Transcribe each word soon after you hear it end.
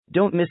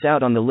Don't miss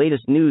out on the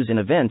latest news and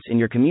events in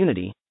your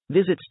community.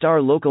 Visit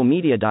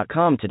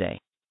starlocalmedia.com today.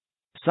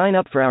 Sign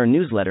up for our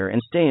newsletter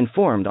and stay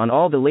informed on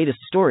all the latest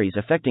stories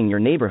affecting your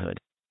neighborhood.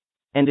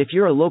 And if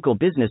you're a local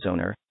business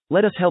owner,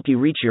 let us help you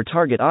reach your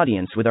target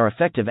audience with our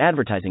effective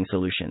advertising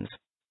solutions.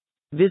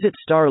 Visit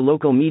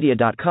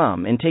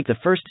starlocalmedia.com and take the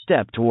first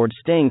step towards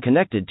staying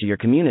connected to your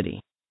community.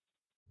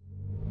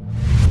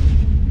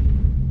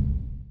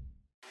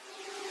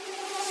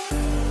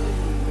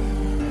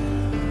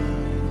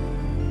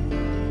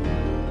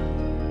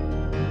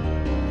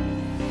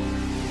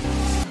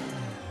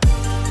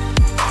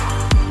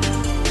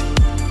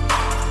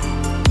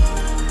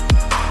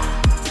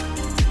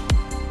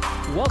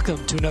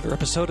 Welcome to another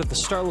episode of the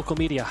Star Local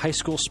Media High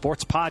School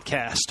Sports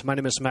Podcast. My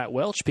name is Matt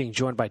Welch, being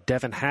joined by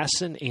Devin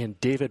Hassan and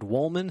David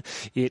Woolman.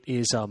 It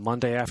is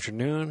Monday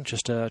afternoon,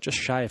 just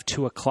shy of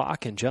 2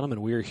 o'clock, and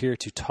gentlemen, we are here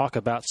to talk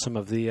about some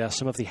of the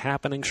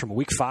happenings from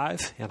Week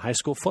 5 in high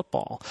school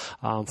football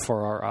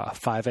for our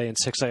 5A and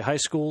 6A high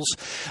schools.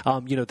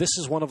 This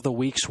is one of the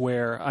weeks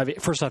where,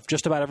 first off,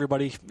 just about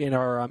everybody in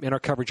our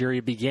coverage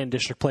area began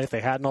district play. If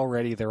they hadn't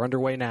already, they're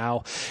underway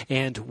now.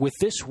 And with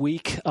this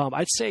week,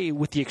 I'd say,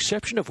 with the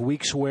exception of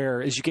weeks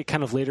where, as you get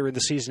kind of later in the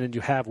season and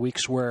you have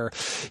weeks where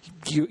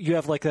you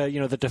have like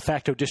the de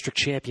facto district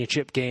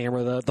championship game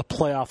or the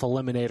playoff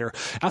eliminator,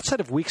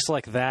 outside of weeks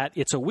like that,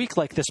 it's a week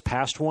like this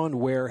past one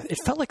where it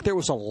felt like there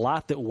was a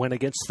lot that went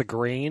against the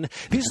grain.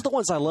 These are the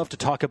ones I love to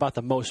talk about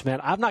the most, man.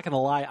 I'm not going to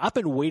lie. I've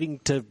been waiting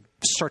to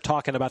start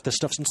talking about this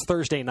stuff since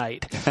Thursday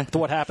night, to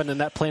what happened in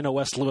that Plano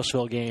West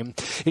Louisville game.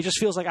 It just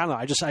feels like, I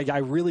don't know, I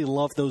really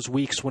love those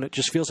weeks when it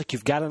just feels like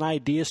you've got an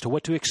idea as to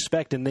what to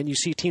expect, and then you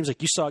see teams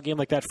like you saw a game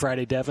like that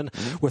Friday, Devin,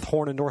 with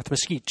Horn and North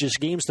Mesquite,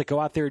 just games that go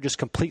out there and just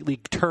completely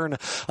turn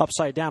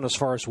upside down as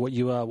far as what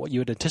you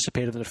had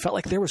anticipated, and it felt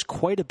like there was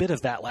quite a bit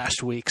of that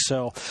last week.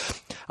 So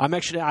I'm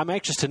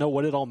anxious to know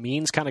what it all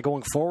means kind of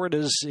going forward,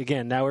 as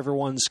again, now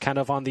everyone's kind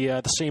of on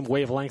the same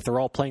wavelength. They're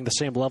all playing the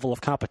same level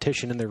of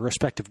competition in their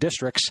respective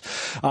districts.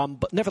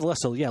 But nevertheless,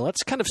 so yeah,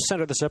 let's kind of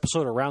center this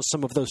episode around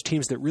some of those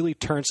teams that really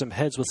turned some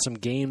heads with some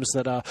games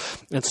that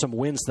and some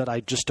wins that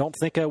I just don't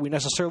think we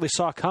necessarily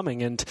saw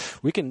coming. And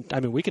we can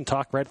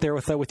talk right there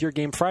with your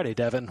game Friday,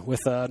 Devin,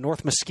 with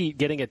North Mesquite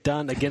getting it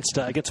done against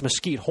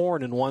Mesquite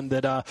Horn, and one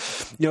that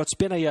it's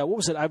been a what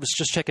was it? I was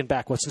just checking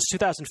back. Since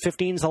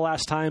 2015 is the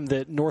last time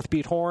that North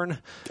beat Horn,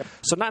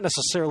 so not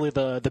necessarily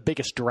the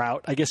biggest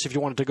drought. I guess if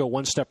you wanted to go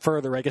one step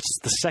further, I guess it's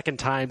the second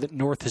time that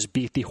North has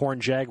beat the Horn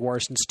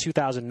Jaguars since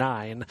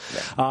 2009.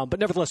 But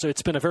nevertheless,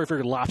 it's been a very,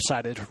 very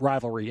lopsided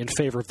rivalry in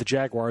favor of the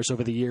Jaguars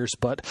over the years.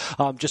 But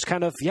just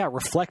kind of,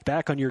 reflect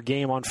back on your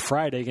game on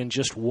Friday and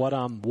just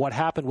what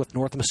happened with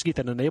North Mesquite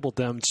that enabled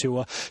them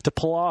to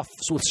pull off,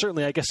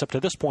 certainly, I guess, up to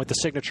this point, the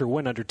signature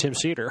win under Tim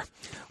Cedar.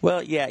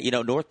 Well, yeah,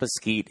 North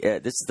Mesquite,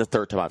 this is the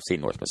third time I've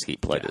seen North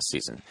Mesquite play this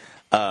season.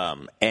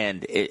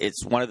 And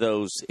it's one of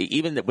those,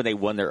 even when they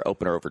won their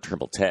opener over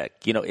Trimble Tech,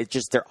 it's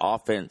just their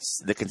offense,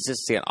 the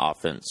consistency on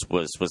offense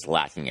was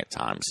lacking at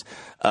times.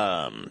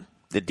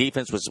 The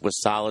defense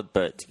was solid,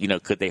 but,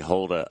 could they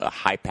hold a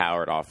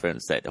high-powered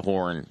offense that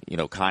Horn,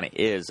 kind of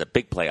is, a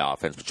big play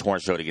offense, which Horn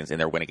showed in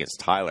their win against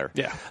Tyler.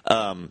 Yeah.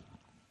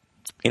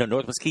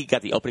 North Mesquite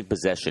got the opening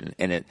possession,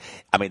 and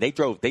they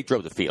drove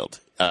the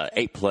field.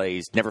 8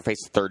 plays, never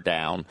faced a third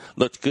down,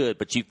 looked good,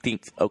 but you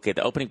think, okay,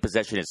 the opening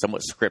possession is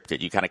somewhat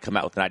scripted. You kind of come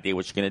out with an idea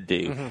what you're going to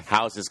do. Mm-hmm.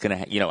 How is this going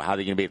to, how are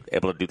they going to be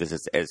able to do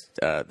this as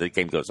the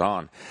game goes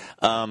on?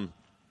 And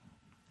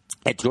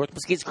to North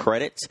Mesquite's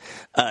credit,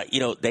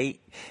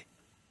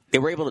 they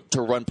were able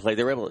to run play.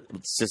 They were able to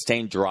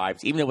sustain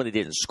drives, even when they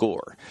didn't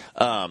score,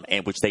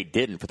 and which they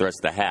didn't for the rest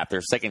of the half. Their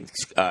second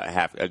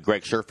half,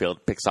 Greg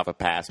Sherfield picks off a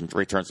pass and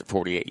returns it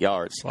 48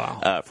 yards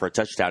for a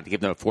touchdown to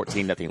give them a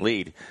 14-0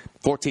 lead.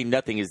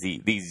 14-0 is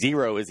the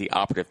zero is the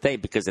operative thing,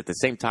 because at the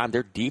same time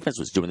their defense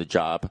was doing the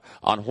job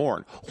on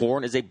Horn.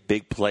 Horn is a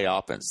big play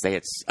offense. They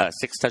had 7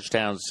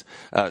 touchdowns,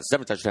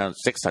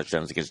 6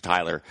 touchdowns against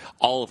Tyler.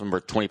 All of them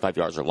were 25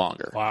 yards or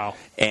longer. Wow.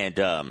 And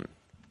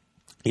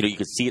you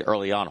could see it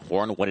early on.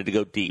 Horn wanted to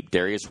go deep.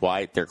 Darius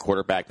White, their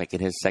quarterback,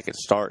 making his second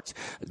start.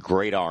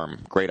 Great arm.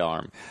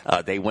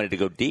 They wanted to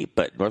go deep,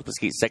 but North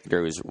Mesquite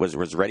secondary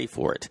was ready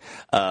for it.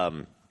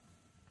 But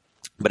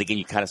again,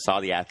 you kind of saw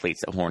the athletes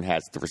that Horn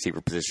has at the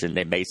receiver position.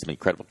 They made some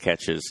incredible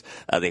catches.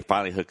 They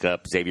finally hook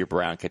up. Xavier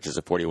Brown catches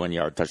a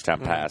 41-yard touchdown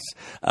pass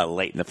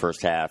late in the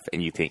first half,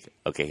 and you think,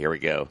 okay, here we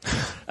go.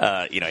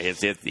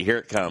 Here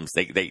it comes.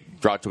 They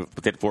draw to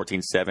within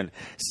 14-7.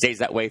 Stays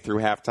that way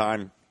through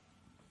halftime.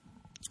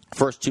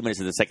 First 2 minutes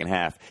of the second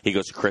half, he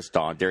goes to Chris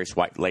Dawn. Darius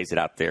White lays it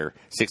out there,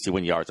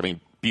 61 yards.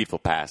 Beautiful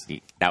pass.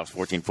 Now it's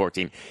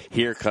 14-14.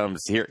 Here it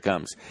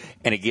comes.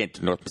 And again,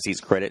 to North Mesquite's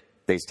credit,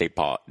 they stay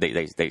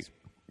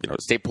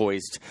stay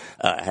poised,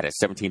 had a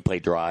 17-play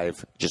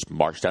drive, just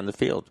marched down the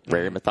field,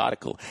 very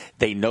methodical.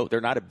 They know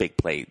they're not a big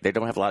play. They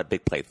don't have a lot of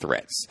big play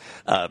threats.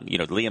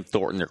 Liam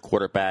Thornton, their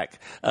quarterback,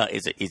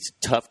 is a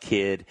tough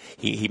kid.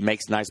 He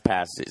makes nice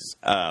passes,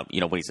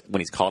 when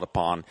he's called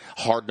upon.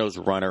 Hard-nosed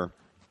runner.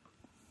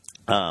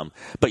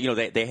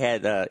 But they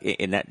had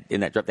in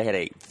that draft they had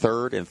a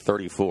 3rd and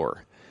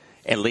 34,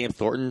 and Liam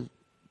Thornton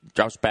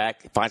jumps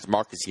back, finds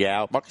Marcus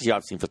Yao. Marcus Yao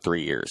I've seen for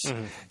 3 years.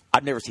 Mm-hmm.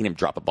 I've never seen him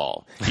drop a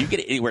ball. You get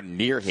it anywhere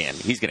near him,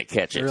 he's going to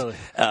catch it. Really?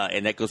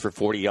 And that goes for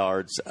 40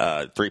 yards.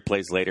 3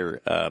 plays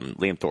later,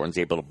 Liam Thornton's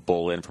able to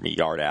bowl in from a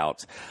yard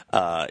out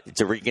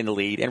to regain the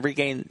lead and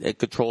regain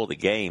control of the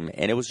game.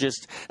 And it was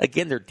just,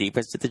 again, their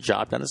defense did the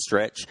job down the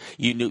stretch.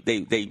 You knew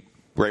they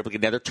were able to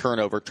get another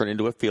turnover, turn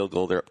into a field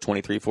goal. They're up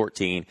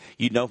 23-14.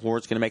 You know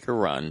Horn's going to make a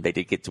run. They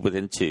did get to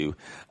within 2.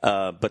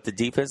 But the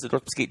defense, the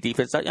North Mesquite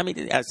defense,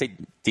 I say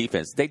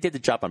defense, they did the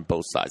job on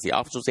both sides. The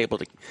offense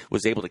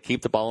was able to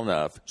keep the ball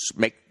enough,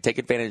 take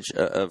advantage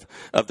of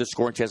the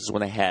scoring chances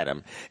when they had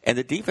them. And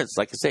the defense,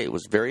 like I say, it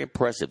was very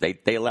impressive.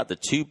 They allowed the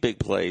 2 big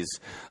plays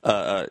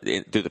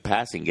through the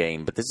passing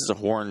game, but this is a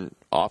Horn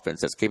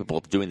offense that's capable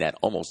of doing that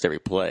almost every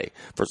play.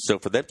 So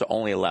for them to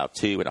only allow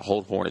 2 and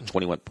hold Horn at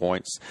 21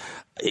 points,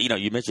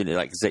 you mentioned it,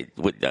 like I say,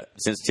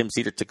 since Tim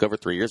Cedar took over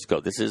 3 years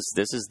ago, this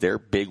is their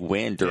big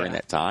win during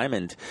that time,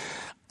 and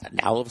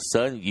now all of a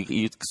sudden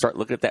you start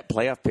looking at that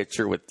playoff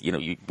picture with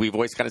we've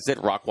always kind of said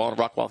Rockwall and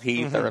Rockwall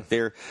Heath are up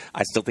there.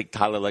 I still think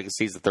Tyler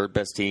Legacy is the 3rd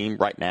best team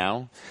right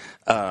now,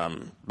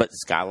 but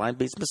Skyline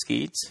beats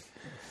Mesquite.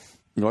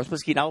 North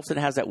Mesquite all of a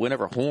sudden has that win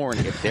over Horn.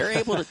 If they're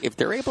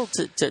able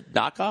to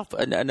knock off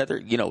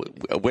another,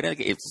 win,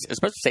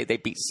 especially say they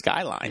beat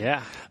Skyline.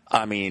 Yeah.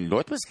 I mean,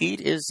 North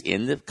Mesquite is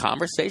in the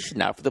conversation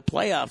now for the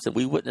playoffs, and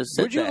we wouldn't have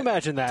said that. Would you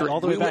imagine that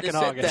all the way back in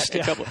August? We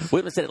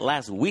wouldn't have said it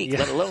last week,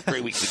 let alone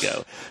 3 weeks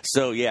ago.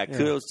 So,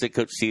 kudos to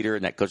Coach Cedar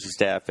and that coaching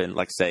staff, and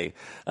like I say,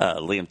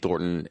 Liam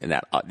Thornton and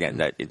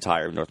that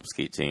entire North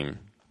Mesquite team.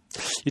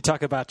 You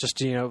talk about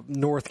just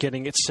North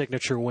getting its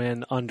signature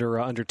win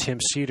under Tim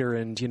Cedar,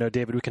 and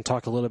David, we can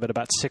talk a little bit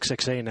about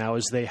 6XA now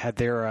as they had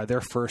their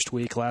first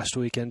week last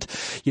week, and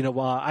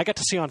I got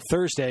to see on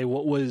Thursday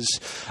what was,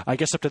 I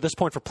guess up to this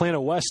point for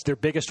Plano West, their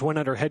biggest win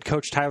under head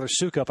coach Tyler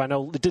Sukup. I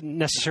know it didn't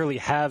necessarily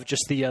have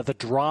just the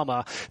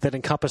drama that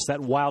encompassed that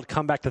wild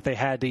comeback that they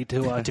had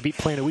to beat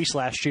Plano East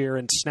last year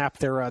and snap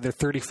their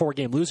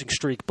 34-game losing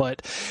streak,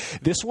 but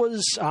this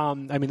was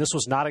this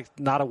was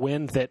not a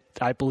win that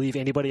I believe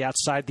anybody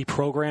outside the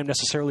program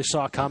necessarily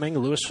saw coming.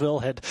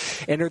 Louisville had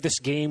entered this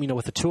game,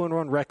 with a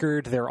 2-1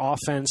 record. Their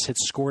offense had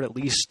scored at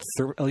least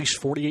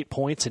 48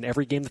 points in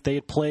every game that they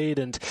had played,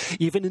 and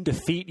even in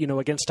defeat,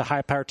 against a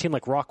high-powered team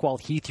like Rockwall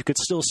Heath, you could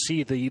still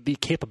see the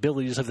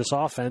capabilities of this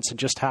offense and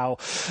just how,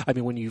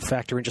 when you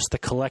factor in just the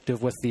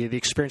collective with the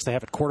experience they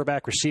have at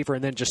quarterback, receiver,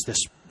 and then just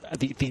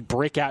the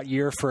breakout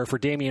year for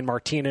Damian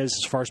Martinez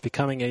as far as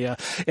becoming an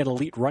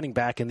elite running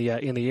back in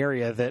the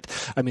area. That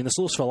this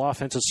Louisville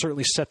offense has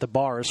certainly set the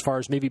bar as far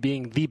as maybe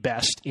being the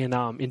best in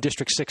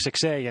District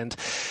 6XA, and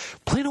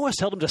Plano West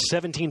held them to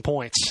 17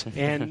 points,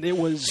 and it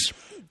was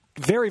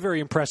very, very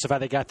impressive how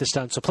they got this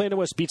done. So Plano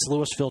West beats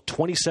Louisville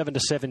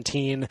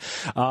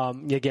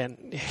 27-17.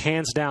 Again,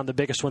 hands down the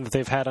biggest one that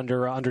they've had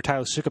under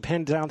Tyler Sukup.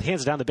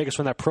 Hands down the biggest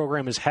one that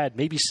program has had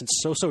maybe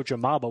since Soso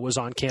Jamaba was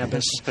on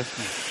campus.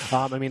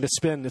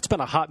 It's been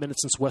a hot minute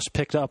since West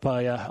picked up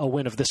a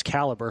win of this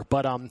caliber,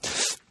 but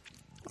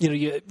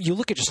you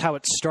look at just how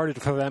it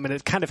started for them, and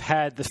it kind of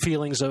had the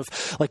feelings of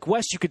like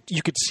West. You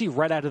could see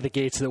right out of the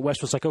gates that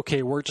West was like,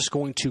 okay, we're just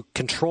going to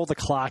control the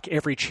clock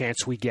every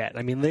chance we get.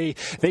 They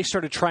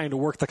started trying to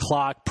work the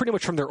clock pretty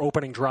much from their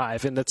opening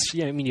drive, and that's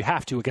you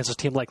have to against a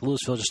team like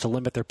Louisville just to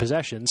limit their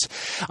possessions.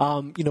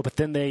 But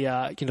then they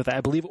I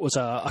believe it was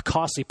a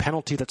costly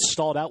penalty that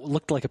stalled out what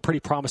looked like a pretty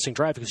promising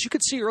drive, because you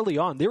could see early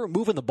on they were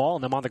moving the ball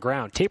and them on the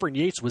ground. Tabor and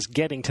Yates was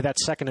getting to that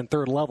 2nd and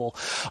 3rd level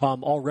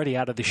already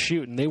out of the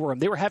chute, and they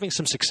were having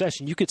some success,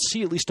 and you could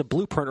see at least a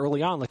blueprint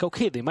early on, like,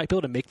 okay, they might be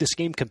able to make this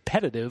game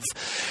competitive.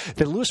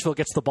 Then Louisville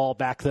gets the ball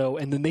back, though,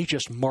 and then they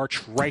just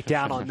march right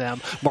down on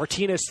them.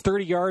 Martinez,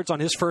 30 yards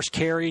on his first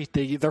carry.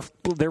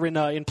 They're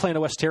in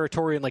Plano West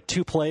territory in like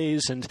 2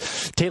 plays, and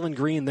Talon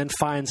Green then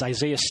finds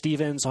Isaiah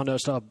Stevens on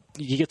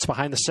he gets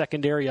behind the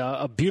secondary,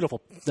 a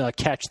beautiful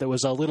catch that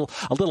was a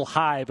little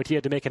high, but he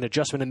had to make an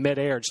adjustment in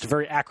midair. Just a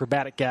very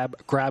acrobatic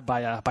grab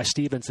by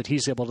Stevens that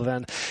he's able to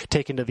then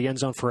take into the end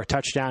zone for a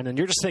touchdown. And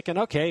you're just thinking,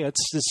 okay,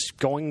 it's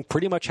going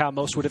pretty much how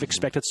most would have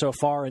expected so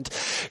far. And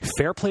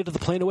fair play to the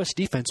Plano West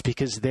defense,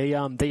 because they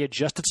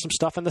adjusted some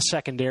stuff in the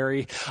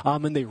secondary,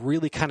 and they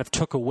really kind of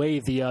took away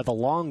the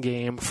long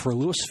game for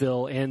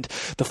Louisville. And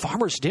the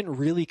Farmers didn't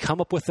really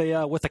come up with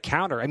a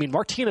counter.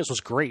 Martinez was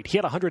great. He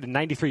had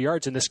 193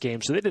 yards in this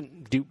game, so they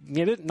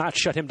did not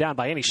shut him down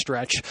by any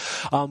stretch.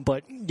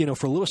 But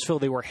for Louisville,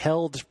 they were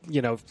held.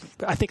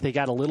 I think they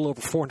got a little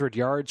over 400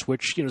 yards,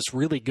 which is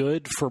really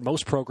good for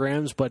most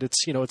programs, but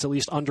it's at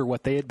least under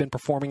what they had been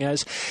performing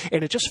as.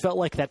 and it just felt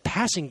like that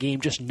passing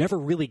game just never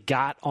really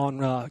got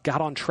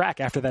on track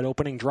after that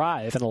opening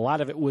drive. And a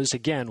lot of it was,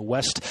 again,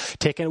 West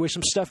taking away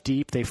some stuff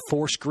deep. They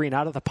forced Green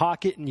out of the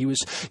pocket, and he was,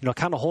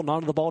 kind of holding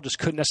on to the ball, just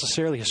couldn't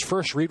necessarily. His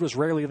first read was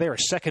rarely there.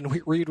 His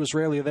second read was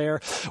rarely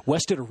there.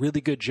 West did a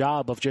really good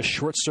job of just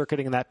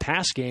short-circuiting that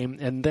pass game.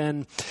 And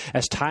then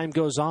as time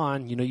goes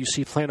on, you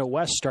see Plano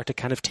West start to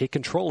kind of take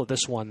control of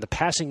this one. The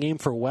passing game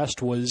for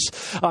West was,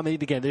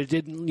 again, they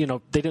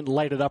didn't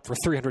light it up for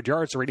 300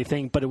 yards or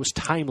anything, but it was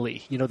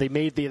timely.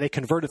 They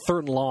converted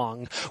third and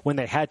long when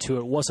they had to.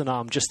 It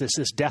wasn't just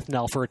this death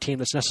knell for a team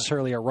that's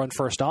necessarily a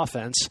run-first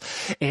offense.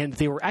 And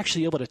they were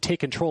actually able to take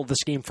control of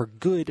this game for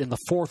good in the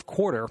fourth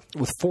quarter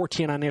with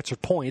 14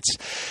 unanswered points,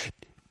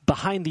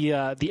 behind the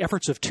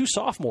efforts of two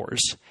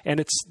sophomores. And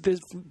it's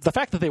the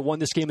fact that they won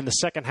this game in the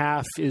second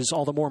half is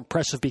all the more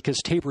impressive because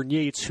Tabor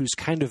Yates, who's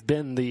kind of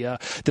been the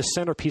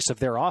centerpiece of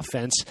their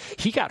offense,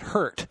 he got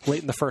hurt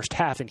late in the first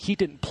half, and he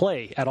didn't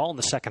play at all in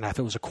the second half.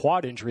 It was a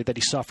quad injury that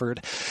he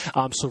suffered.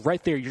 So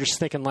right there, you're just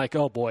thinking like,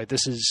 oh boy,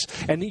 this is...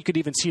 And you could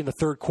even see in the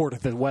third quarter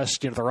that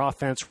West, their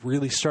offense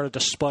really started to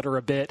sputter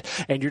a bit,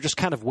 and you're just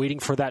kind of waiting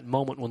for that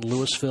moment when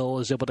Louisville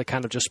is able to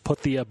kind of just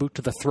put the boot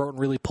to the throat and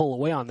really pull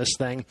away on this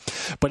thing.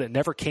 But it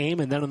never came.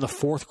 And then in the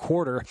fourth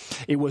quarter,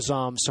 it was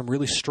some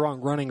really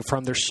strong running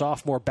from their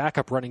sophomore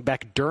backup running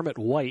back, Dermot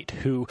White,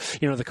 who,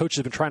 the coaches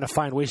have been trying to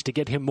find ways to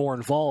get him more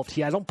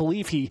involved. I don't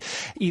believe he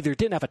either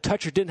didn't have a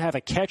touch or didn't have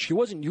a catch. He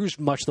wasn't used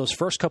much those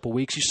first couple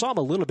weeks. You saw him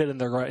a little bit in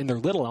their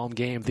Little Elm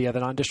game, the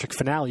non-district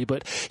finale,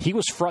 but he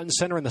was front and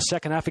center in the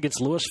second half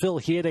against Louisville.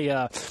 He had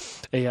a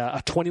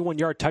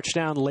 21-yard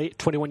touchdown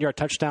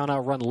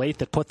run late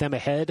that put them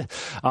ahead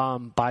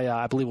by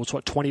I believe it was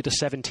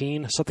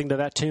 20-17, something to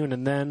that tune.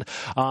 And then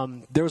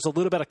there was a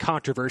little bit of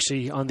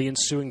controversy on the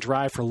ensuing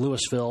drive for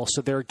Louisville,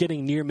 so they're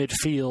getting near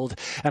midfield,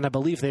 and I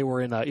believe they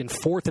were in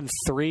 4th and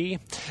 3,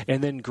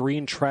 and then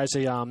Green tries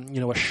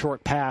a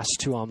short pass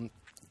to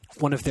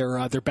one of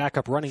their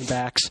backup running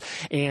backs,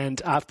 and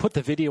I've put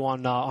the video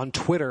on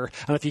Twitter. I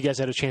don't know if you guys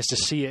had a chance to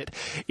see it.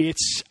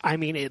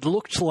 It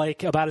looked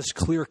like about as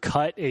clear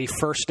cut a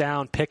first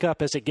down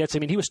pickup as it gets.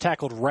 He was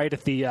tackled right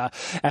at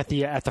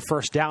the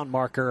first down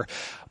marker,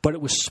 but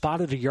it was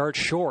spotted a yard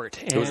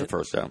short. And, it was a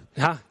first down.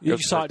 Huh? You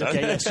saw it? Okay,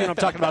 yeah, see what I'm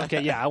talking about?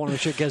 Okay, yeah, I want to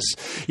make sure because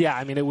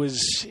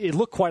it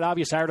looked quite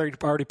obvious. I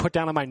already put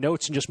down on my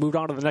notes and just moved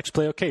on to the next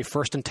play. Okay,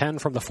 1st and 10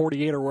 from the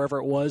 48 or wherever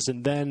it was,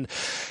 and then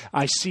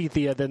I see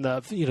I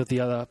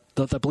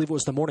believe it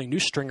was the Morning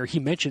News Stringer, he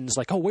mentions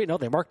like, oh wait, no,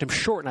 they marked him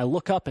short, and I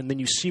look up and then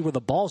you see where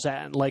the ball's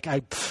at, and like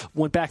I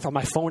went back on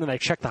my phone and I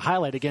checked the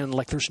highlight again, and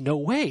like there's no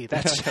way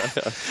that's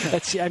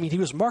he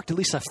was marked at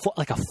least a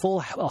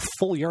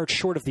full yard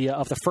short of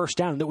the first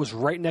down, and it was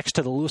right next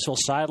to the Louisville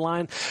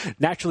sideline.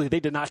 Naturally, they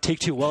did not take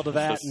too well to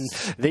that, and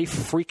they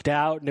freaked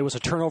out, and it was a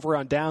turnover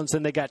on downs.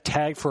 Then they got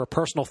tagged for a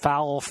personal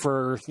foul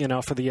for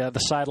the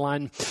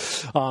sideline.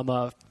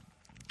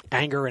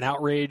 Anger and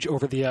outrage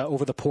over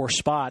the poor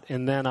spot,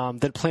 and then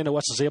Plano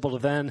West was able to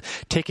then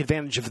take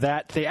advantage of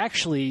that. They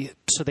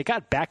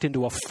got backed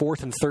into a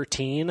 4th and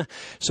 13,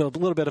 so a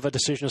little bit of a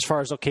decision as far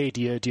as, okay,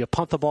 do you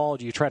punt the ball,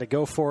 do you try to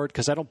go for it?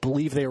 Because I don't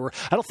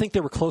think they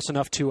were close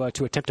enough to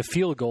attempt a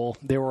field goal.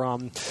 They were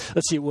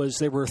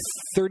they were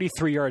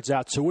 33 yards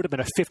out, so it would have been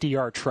a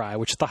 50-yard try,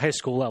 which at the high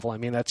school level,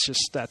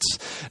 that's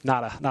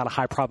not a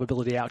high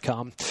probability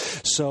outcome.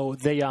 So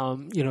they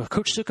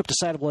Coach Sukup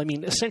decided,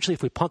 essentially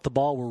if we punt the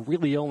ball, we're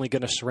really only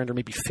going to surrender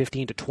maybe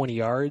 15 to 20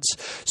 yards.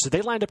 So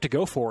they lined up to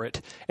go for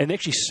it, and they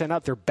actually sent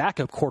out their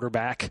backup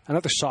quarterback,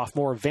 another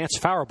sophomore, Vance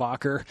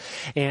Fauerbacher.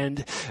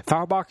 And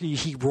Fauerbacher,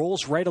 he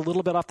rolls right a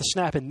little bit off the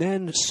snap, and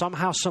then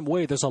somehow, some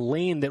way, there's a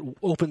lane that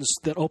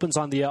opens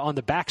on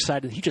the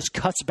backside, and he just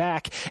cuts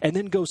back and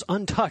then goes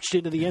untouched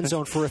into the end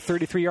zone for a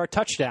 33-yard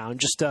touchdown.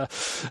 Just a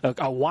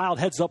wild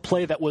heads-up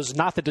play that was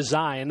not the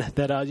design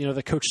that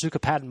the Coach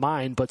Sukup had in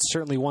mind, but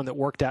certainly one that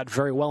worked out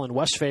very well in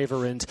West's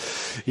favor. And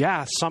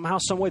yeah, somehow,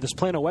 some way, this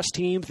Plano West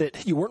team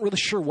that you weren't really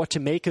sure what to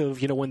make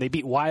of, when they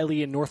beat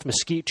Wiley and North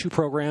Mesquite, two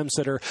programs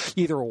that are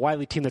either a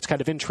Wiley team that's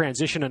kind of in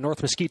transition, a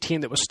North Mesquite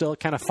team that was still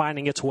kind of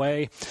finding its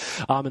way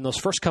in those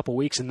first couple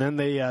weeks, and then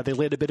they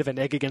laid a bit of an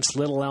egg against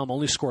Little Elm,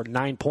 only scored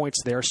 9 points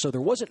there, so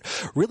there wasn't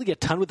really a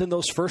ton within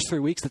those first 3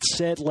 weeks that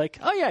said like,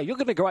 oh yeah, you're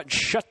going to go out and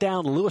shut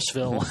down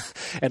Louisville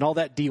and all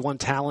that D1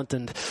 talent.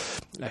 And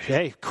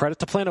hey, credit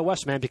to Plano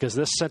West, man, because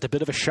this sent a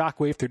bit of a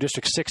shockwave through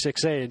District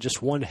 6-6A, and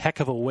just one heck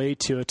of a way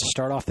to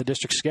start off the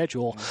district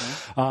schedule.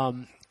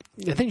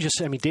 I think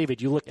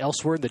David, you look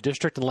elsewhere in the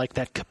district, and like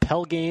that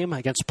Capel game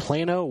against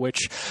Plano,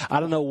 which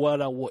I don't know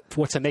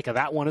what to make of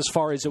that one, as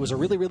far as it was a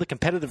really, really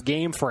competitive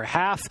game for a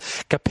half.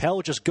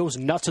 Capel just goes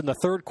nuts in the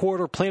third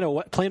quarter.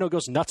 Plano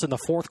goes nuts in the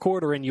fourth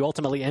quarter, and you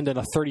ultimately end in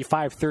a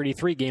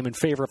 35-33 game in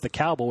favor of the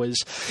Cowboys.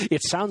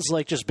 It sounds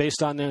like, just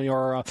based on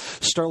your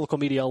Star Local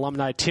Media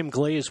alumni, Tim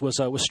Glaze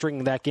was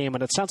stringing that game,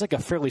 and it sounds like a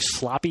fairly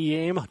sloppy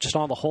game, just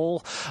on the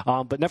whole.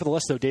 But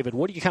nevertheless, though, David,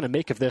 what do you kind of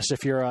make of this,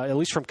 if you're at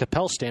least from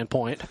Capel's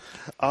standpoint?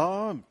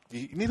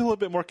 You need a little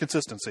bit more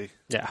consistency.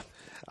 Yeah.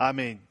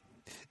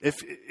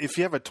 If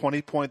you have a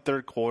 20-point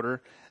third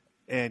quarter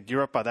and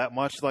you're up by that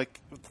much, like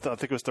I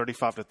think it was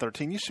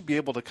 35-13, you should be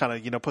able to kind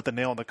of, put the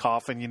nail in the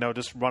coffin,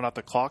 just run out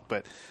the clock.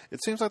 But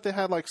it seems like they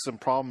had like some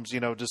problems,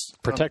 just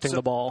protecting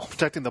the ball.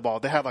 Protecting the ball.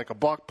 They had like a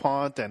block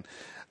punt, and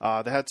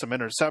they had some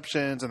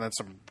interceptions, and then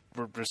some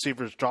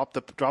receivers dropped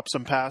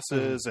some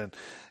passes, and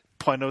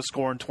Plano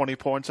scoring 20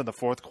 points in the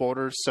fourth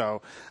quarter.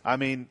 So, I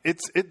mean,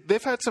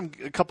 they've had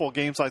a couple of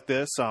games like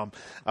this. The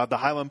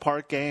Highland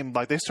Park game,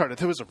 like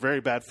there was a very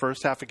bad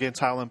first half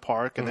against Highland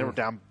Park, and they were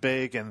down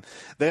big, and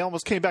they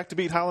almost came back to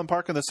beat Highland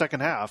Park in the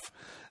second half.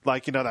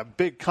 Like, that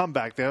big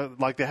comeback.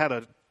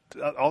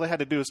 All they had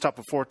to do is stop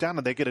a fourth down,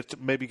 and they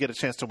maybe get a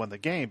chance to win the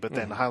game. But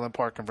then Highland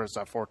Park converts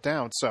that fourth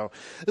down. So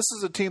this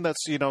is a team that's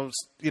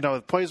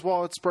it plays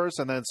well at spurts,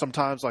 and then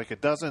sometimes like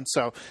it doesn't.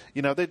 So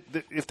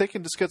if they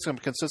can just get some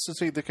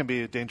consistency, they can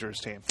be a dangerous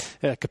team.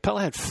 Yeah,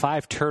 Capella had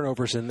 5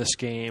 turnovers in this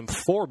game,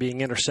 4 being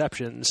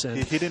interceptions. And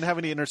he didn't have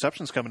any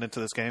interceptions coming into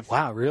this game.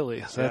 Wow,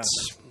 really?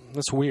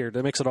 That's weird.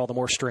 That makes it all the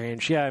more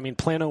strange. Yeah, I mean,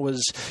 Plano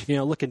was,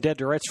 looking dead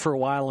to rights for a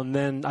while, and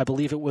then I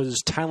believe it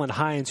was Tylen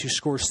Hines who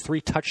scores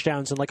 3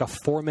 touchdowns in like a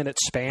 4-minute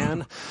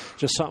span,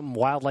 just something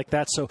wild like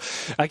that. So,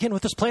 again,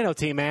 with this Plano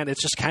team, man,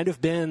 it's just kind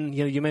of been,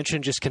 you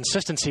mentioned just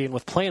consistency, and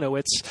with Plano,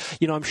 it's,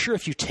 I'm sure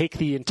if you take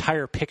the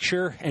entire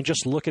picture and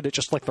just look at it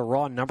just like the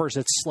raw numbers,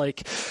 it's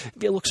like,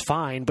 it looks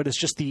fine, but it's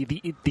just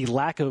the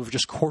lack of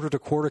just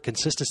quarter-to-quarter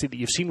consistency that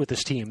you've seen with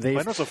this team.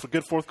 Plano's a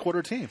good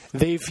fourth-quarter team.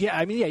 At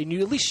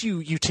least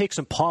you take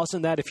some pause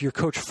in that if you're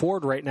Coach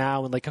Ford right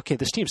now and like, okay,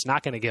 this team's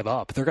not going to give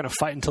up. They're going to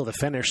fight until the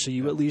finish. So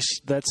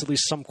that's at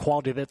least some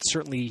quality that's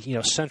certainly,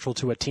 central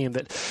to a team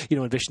that,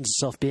 envisions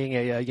itself being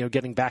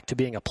getting back to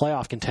being a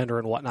playoff contender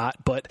and whatnot.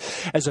 But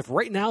as of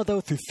right now, though,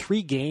 through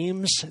 3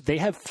 games, they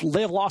have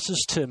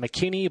losses to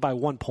McKinney by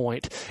 1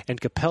 point and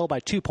Capel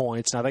by 2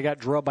 points. Now they got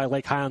drubbed by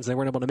Lake Highlands. They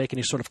weren't able to make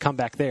any sort of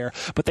comeback there,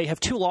 but they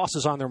have 2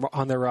 losses on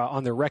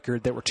their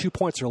record that were 2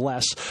 points or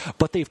less,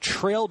 but they've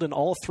trailed in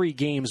all 3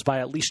 games by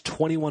at least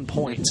 21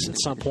 points at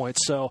some point.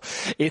 So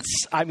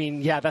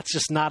that's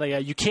just not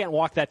you can't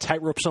walk that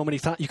tightrope so many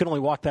times. You can only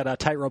walk that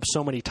tightrope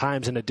so many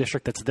times in a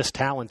district that's this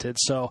talented.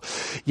 So,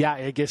 yeah,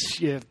 I guess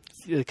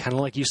kind of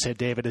like you said,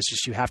 David, it's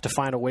just you have to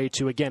find a way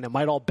to, again, it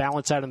might all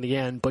balance out in the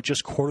end, but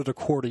just quarter to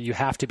quarter, you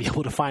have to be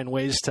able to find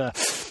ways to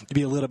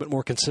be a little bit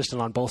more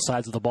consistent on both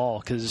sides of the ball.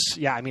 Because,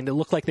 it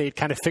looked like they had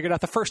kind of figured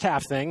out the first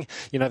half thing.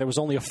 There was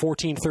only a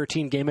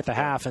 14-13 game at the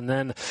half, and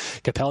then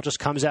Capel just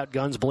comes out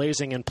guns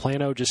blazing, and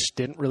Plano just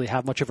didn't really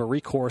have much of a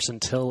recourse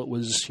until it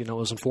was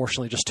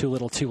unfortunately just too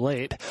little too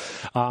late.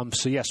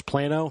 So, yes,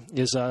 Plano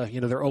is, they're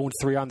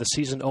 0-3 on the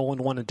season,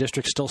 0-1 in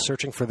district, still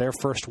searching for their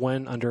first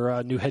win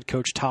under new head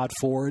coach Todd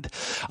Ford.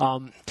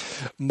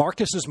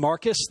 Marcus is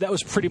Marcus. That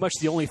was pretty much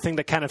the only thing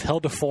that kind of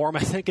held to form,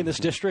 I think, in this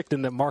district,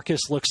 and that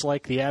Marcus looks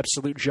like the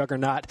absolute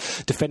juggernaut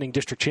defending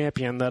district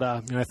champion that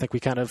I think we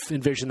kind of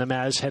envision them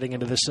as heading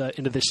into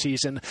this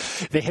season.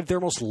 They had their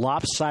most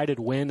lopsided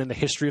win in the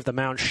history of the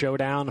Mound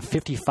Showdown,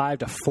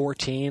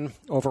 55-14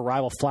 over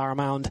rival Flower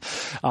Mound.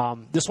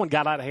 This one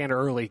got out of hand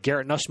early.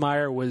 Garrett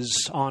Nussmeyer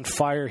was on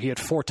fire. He had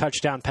 4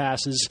 touchdown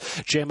passes.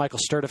 J. Michael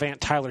Sturdivant,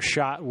 Tyler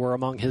Schott were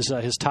among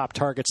his top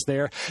targets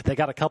there. They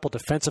got a couple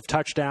defensive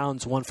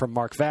touchdowns, one from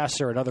Mark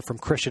Vassar, another from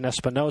Christian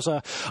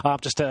Espinoza.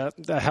 Just a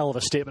hell of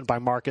a statement by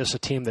Marcus, a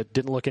team that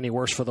didn't look any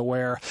worse for the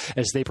wear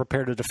as they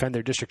prepare to defend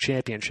their district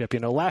championship.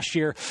 Last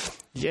year,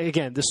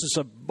 again, this is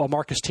a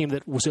Marcus team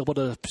that was able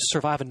to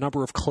survive a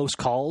number of close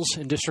calls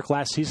in district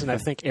last season. I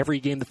think every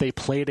game that they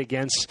played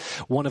against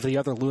one of the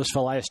other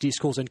Louisville ISD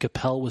schools in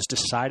Capel was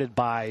decided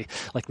by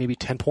like maybe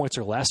 10 points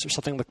or less or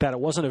something like that. It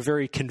wasn't a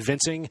very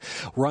convincing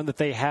run that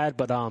they had,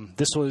 but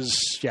this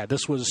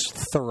was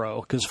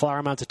thorough because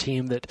Flower Mound's a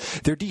team that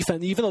their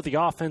defense, even though the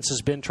offense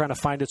has been trying to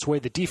find its way,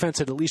 the defense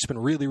had at least been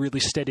really,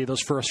 really steady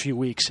those first few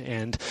weeks,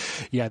 and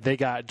they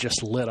got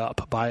just lit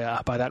up by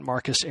that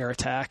Marcus air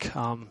attack.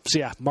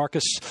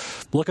 Marcus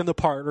looking the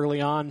part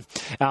early on.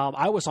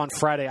 I was on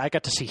Friday. I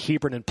got to see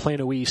Hebron and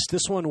Plano East.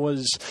 This one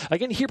was,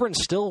 again, Hebron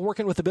still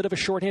working with a bit of a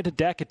shorthanded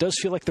deck. It does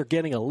feel like they're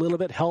getting a little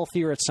bit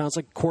healthier. It sounds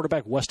like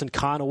quarterback Weston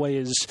Conaway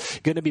is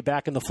going to be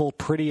back in the fold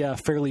pretty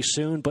fairly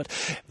soon, but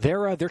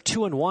they're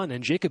 2-1,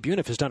 and Jacob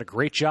Uniff has done a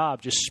great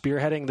job just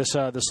spearheading this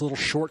little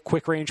short,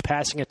 quick-range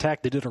passing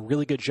attack. They did a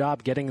really good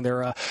job getting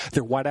their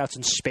wideouts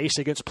in space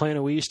against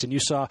Plano East, and you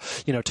saw,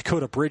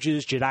 Dakota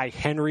Bridges, Jedi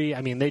Henry.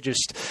 I mean,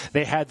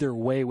 they had their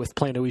way with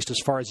Plano East as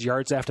far as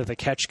yards after the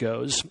catch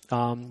goes.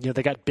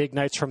 They got big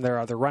nights from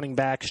their running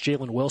backs.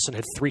 Jalen Wilson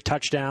had 3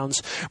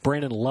 touchdowns.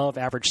 Brandon Love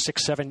averaged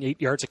 6, 7,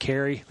 8 yards a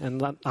carry,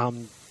 and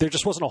there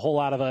just wasn't a whole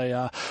lot of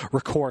a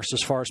recourse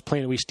as far as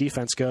Plano East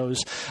defense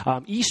goes.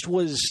 East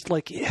was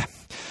like...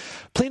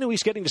 Plano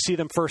East, getting to see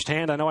them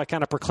firsthand. I know I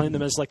kind of proclaimed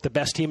them as like the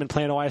best team in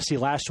Plano ISD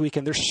last week,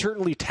 and there's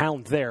certainly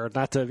talent there.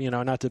 Not to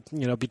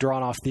be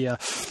drawn off the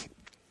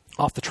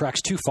off the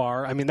tracks too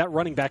far. I mean, that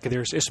running back of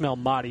theirs, Ismail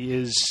Mahdi,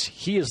 is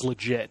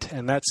legit,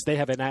 and they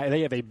have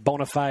a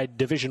bona fide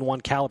Division I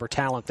caliber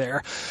talent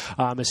there.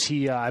 I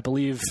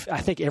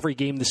think every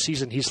game this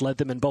season he's led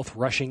them in both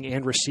rushing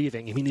and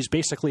receiving. I mean, he's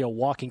basically a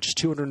walking just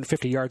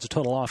 250 yards of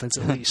total offense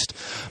at least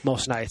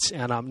most nights.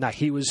 And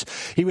he was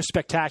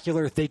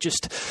spectacular. They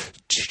just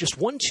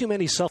one too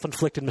many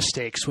self-inflicted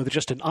mistakes with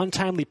just an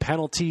untimely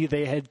penalty.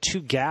 They had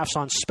 2 gaffes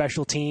on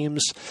special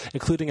teams,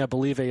 including I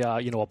believe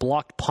a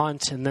blocked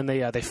punt, and then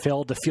they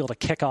failed to field a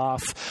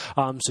kickoff.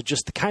 So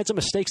just the kinds of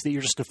mistakes that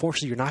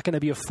unfortunately you're not going to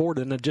be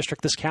afforded in a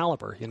district this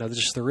caliber.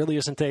 There really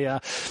isn't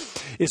a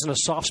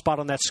soft spot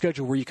on that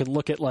schedule where you can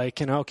look at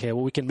okay,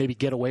 well, we can maybe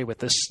get away with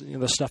this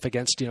stuff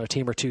against a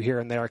team or two here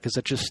and there, because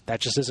that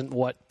just isn't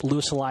what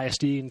Louisville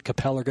ISD and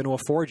Capel are going to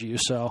afford you.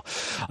 So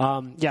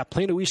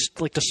Plano East,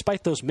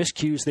 despite those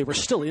miscues, they were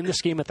still in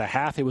this game at the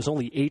half. It was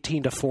only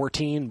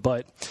 18-14,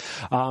 but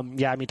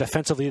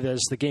defensively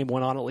as the game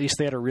went on, at least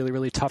they had a really,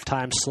 really tough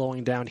time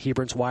slowing down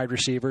Hebron's wide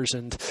receivers,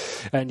 and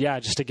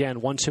just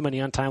again, one too many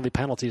untimely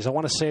penalties. I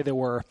want to say there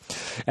were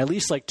at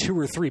least 2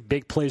 or 3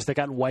 big plays that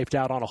got wiped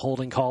out on a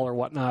holding call or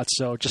whatnot.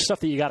 So just stuff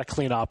that you got to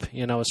clean up,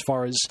 as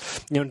far as,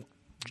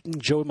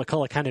 Joe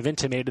McCullough kind of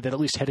intimated that at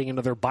least heading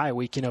into their bye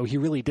week, he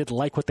really did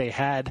like what they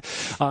had,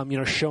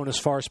 shown as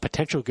far as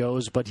potential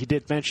goes. But he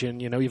did mention,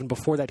 even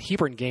before that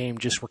Hebron game,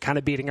 just we're kind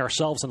of beating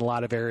ourselves in a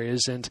lot of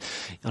areas. And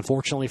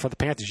unfortunately for the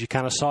Panthers, you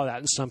kind of saw that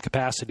in some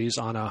capacities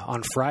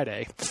on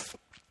Friday.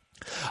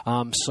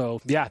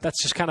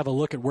 That's just kind of a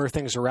look at where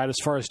things are at as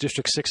far as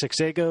District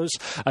 6-6A goes.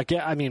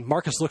 Again, I mean,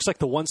 Marcus looks like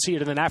the 1 seed,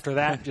 and then after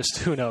that, just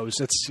who knows?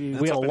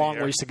 We have a long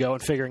ways to go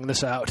in figuring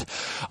this out.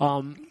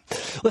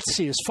 Let's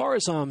see. As far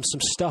as some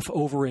stuff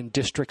over in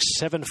District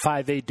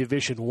 7-5A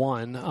Division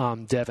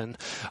 1, Devin,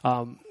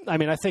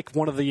 I think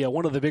one of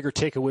the bigger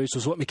takeaways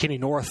was what McKinney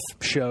North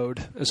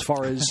showed as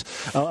far as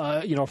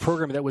a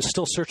program that was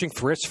still searching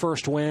for its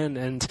first win.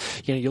 And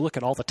you look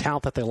at all the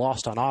talent that they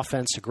lost on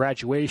offense to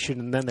graduation,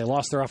 and then they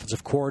lost their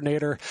offensive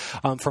coordinator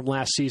from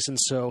last season.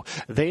 So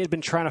they had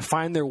been trying to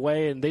find their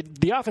way, and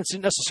the offense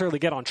didn't necessarily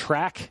get on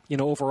track,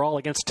 overall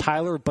against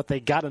Tyler, but they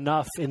got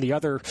enough in the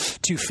other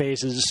 2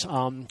 phases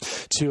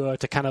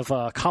to kind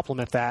of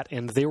complement that,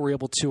 and they were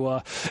able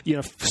to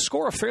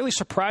score a fairly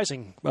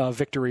surprising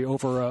victory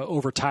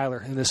over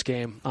Tyler in this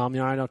game. I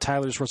know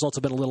Tyler's results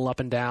have been a little up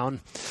and down,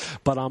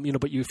 but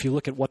if you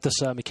look at what this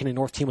McKinney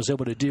North team was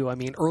able to do,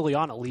 early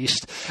on at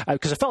least,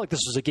 because I felt like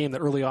this was a game that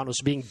early on was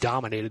being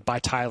dominated by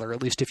Tyler,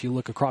 at least if you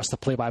look across the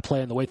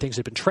play-by-play and the way things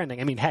have been trending.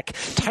 Heck,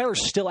 Tyler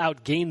still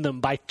outgained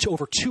them by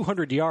over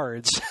 200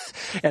 yards,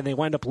 and they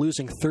wind up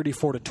losing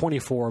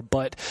 34-24,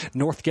 but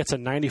North gets a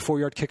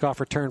 94-yard kickoff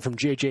return from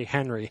J.J.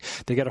 Henry.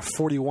 They get a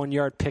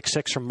 41-yard pick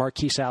 6 from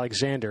Marquise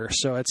Alexander.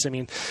 So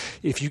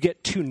if you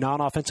get 2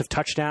 non-offensive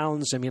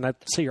touchdowns, I'd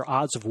say your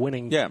odds of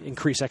winning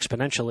increase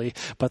exponentially.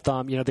 But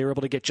they were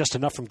able to get just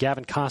enough from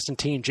Gavin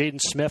Constantine.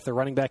 Jaden Smith, their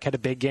running back, had a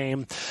big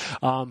game.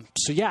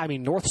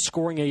 North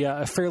scoring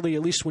a fairly,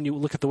 at least when you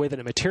look at the way that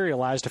it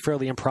materialized, a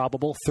fairly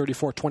improbable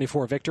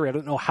 34-24 victory. I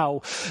don't know how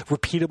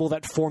repeatable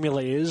that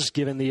formula is,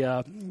 given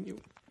the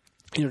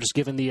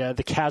given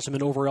the chasm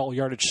and overall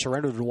yardage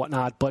surrendered and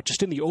whatnot, but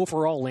just in the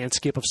overall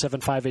landscape of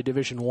 7-5A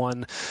Division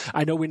 1,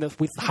 I know we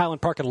Highland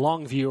Park and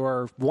Longview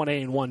are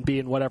 1A and 1B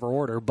in whatever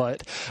order,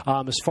 but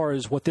as far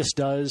as what this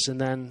does,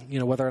 and then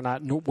whether or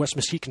not West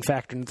Mesquite can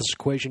factor into this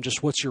equation,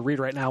 just what's your read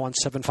right now on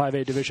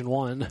 7-5A Division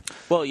 1?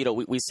 Well,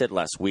 we said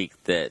last week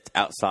that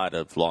outside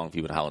of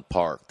Longview and Highland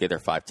Park, the other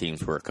 5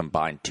 teams were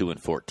combined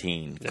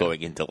 2-14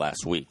 going into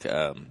last week.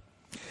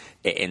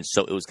 And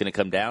so it was going to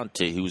come down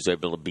to who was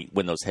able to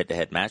win those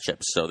head-to-head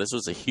matchups. So this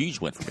was a huge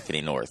win for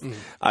McKinney North.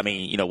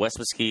 West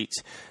Mesquite,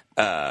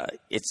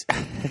 it's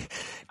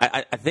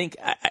I think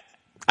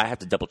I have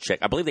to double check.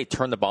 I believe they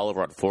turned the ball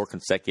over on 4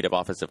 consecutive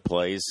offensive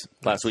plays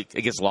last week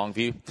against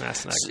Longview.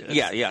 That's not good.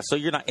 Yeah. So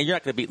you're not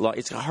going to beat.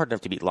 It's hard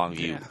enough to beat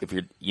Longview if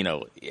you're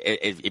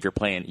if you're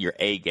playing your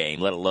A game,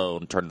 let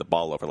alone turn the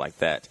ball over like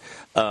that.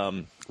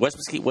 West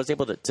Mesquite was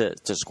able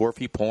to score a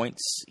few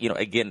points.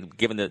 Again,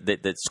 given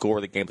the score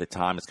of the game at the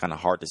time, it's kind of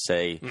hard to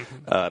say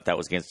if that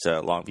was against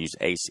Longview's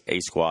A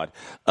squad.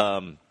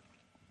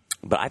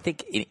 But I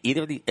think in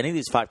any of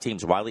these 5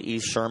 teams, Wiley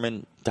East,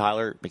 Sherman,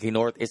 Tyler, McKinney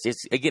North, it's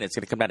going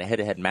to come down to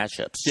head-to-head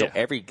matchups. So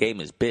every game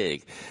is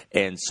big.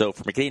 And so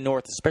for McKinney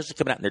North, especially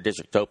coming out in their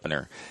district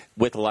opener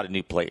with a lot of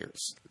new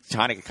players,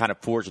 trying to kind of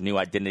forge a new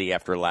identity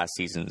after last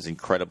season's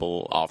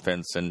incredible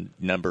offense and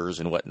numbers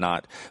and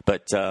whatnot.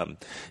 But try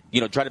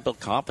to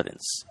build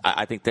confidence.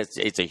 I think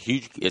it's a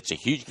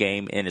huge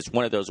game, and it's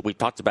one of those we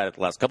talked about it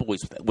the last couple of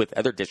weeks with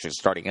other districts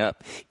starting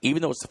up.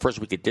 Even though it's the first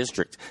week of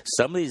district,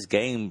 some of these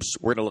games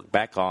we're going to look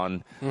back on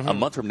a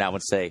month from now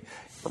and say,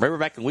 remember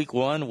back in week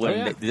 1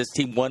 when This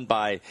team won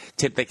by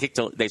 10.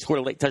 They scored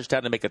a late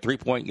touchdown to make a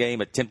 3-point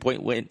game, a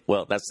 10-point win.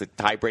 Well, that's the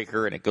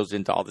tiebreaker, and it goes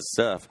into all this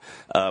stuff,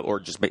 or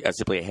just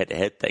simply a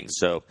head-to-head thing.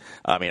 So,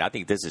 I mean, I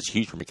think this is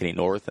huge for McKinney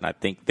North, and I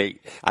think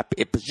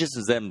it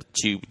positions them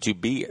to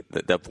be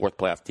the fourth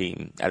playoff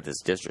team out of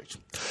this district.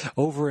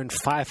 Over in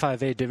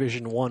 5A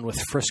Division I with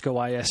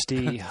Frisco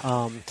ISD.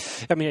 I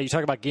mean, you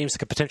talk about games that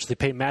could potentially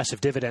pay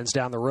massive dividends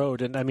down the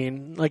road, and I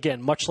mean,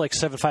 again, much like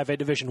 7-5A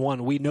Division I,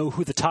 we know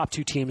who the top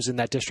two teams in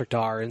that district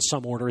are. In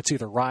some order, it's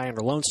either Ryan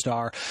or Lone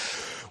Star.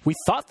 We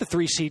thought the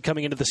 3 seed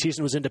coming into the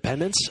season was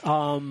Independence.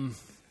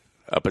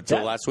 Up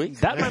until last week?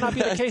 That might not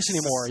be the case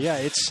anymore. Yeah,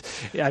 it's,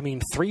 I mean,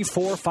 3,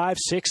 4, 5,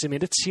 6. I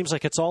mean, it seems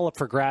like it's all up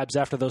for grabs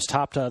after those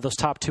top 2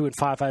 in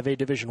 5A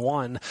Division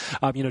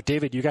I.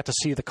 David, you got to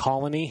see the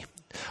Colony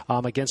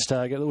against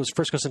it was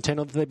Frisco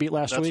Centennial that they beat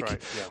last week.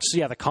 Right, yeah. So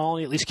yeah, the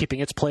Colony at least keeping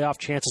its playoff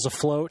chances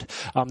afloat.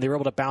 They were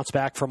able to bounce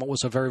back from what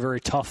was a very,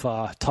 very tough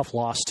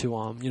loss to to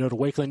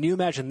Wakeland. You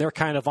imagine they're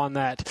kind of on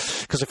that,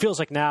 because it feels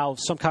like now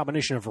some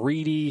combination of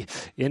Reedy,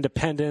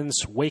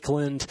 Independence,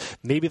 Wakeland,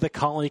 maybe the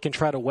Colony can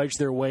try to wedge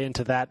their way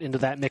into that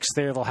mix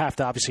there. They'll have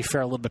to obviously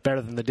fare a little bit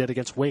better than they did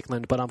against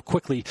Wakeland. But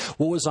quickly,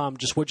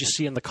 what'd you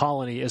see in the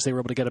Colony as they were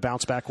able to get a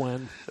bounce back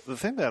win? The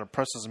thing that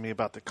impresses me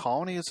about the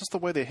Colony is just the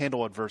way they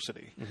handle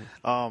adversity.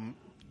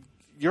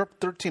 You're up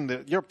 13. I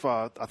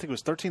think it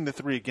was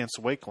 13-3 against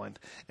Wakeland,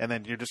 and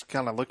then you're just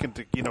kind of looking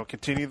to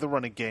continue the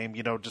running game,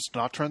 just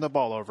not turn the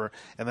ball over.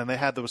 And then they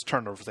had those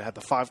turnovers. They had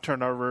the 5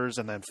 turnovers,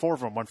 and then 4 of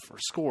them went for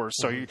scores.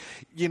 So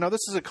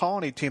this is a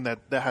Colony team that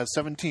has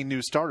 17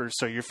 new starters.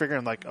 So you're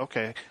figuring like,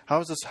 okay, how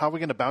are we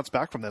going to bounce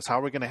back from this? How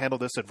are we going to handle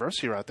this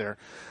adversity right there?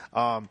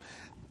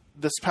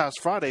 This past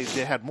Friday,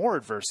 they had more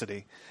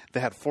adversity. They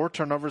had 4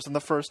 turnovers in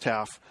the first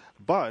half,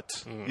 but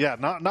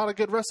not a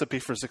good recipe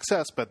for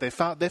success. But they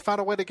found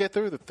a way to get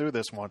through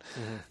this one.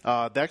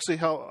 They actually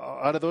held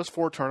out of those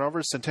 4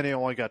 turnovers,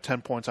 Centennial only got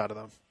 10 points out of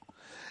them.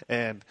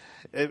 And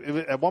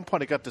at one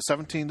point, it got to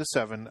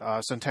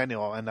 17-7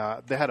 Centennial, and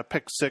they had a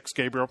pick 6.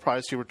 Gabriel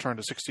Price, he returned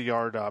a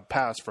 60-yard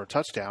pass for a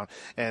touchdown,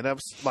 and that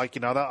was like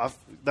that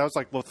was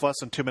like with less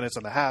than 2 minutes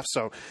in the half.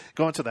 So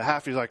going to the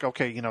half, he's like,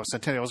 okay,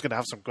 Centennial is going to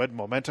have some good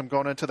momentum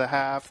going into the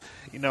half.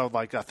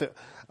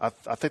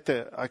 I think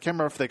that I can't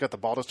remember if they got the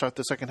ball to start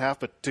the second half,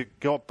 but to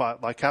go up,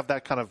 have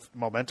that kind of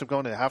momentum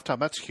going into halftime,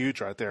 that's huge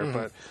right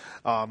there.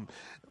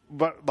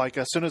 But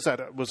as soon as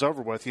that was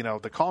over with,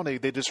 the Colony,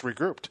 they just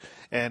regrouped,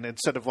 and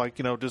instead of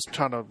just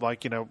trying to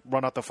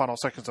run out the final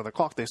seconds of the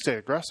clock, they stay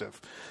aggressive.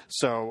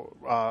 So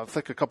I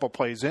think a couple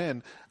plays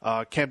in,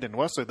 Camden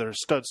Wesley, their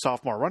stud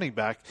sophomore running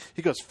back,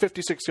 he goes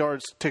 56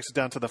 yards, takes it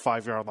down to the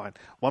 5-yard line.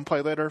 1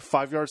 play later,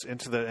 5 yards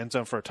into the end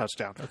zone for a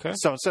touchdown. Okay.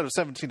 So instead of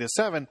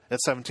 17-7,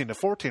 it's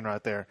 17-14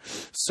 right there.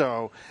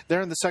 So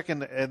they're in the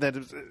second, and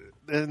then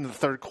in the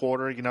third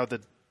quarter,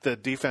 the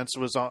defense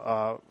was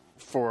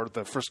for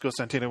the Frisco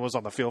Centennial was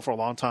on the field for a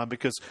long time,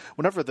 because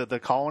whenever the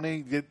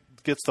Colony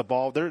gets the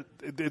ball,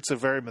 it's a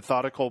very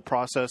methodical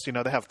process.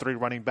 They have 3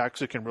 running backs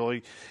who can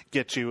really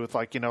get you with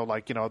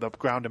the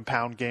ground and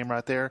pound game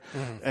right there.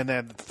 And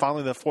then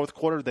finally the fourth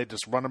quarter, they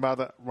just run them out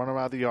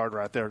of the yard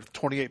right there.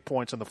 28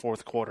 points in the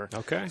fourth quarter.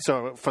 Okay.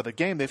 So for the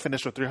game, they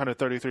finished with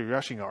 333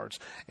 rushing yards,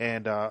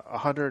 and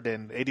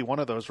 181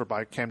 of those were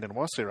by Camden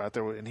Wesley right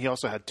there, and he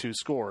also had 2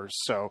 scores.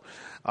 So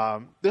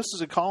this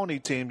is a Colony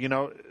team.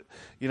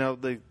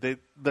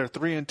 They're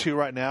 3-2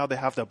 right now. They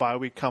have the bye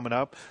week coming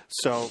up.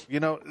 So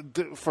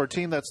for a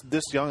team that's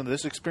this young and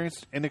this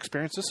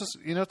inexperienced, this is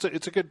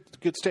it's a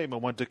good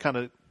statement when to kind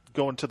of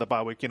go into the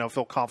bye week.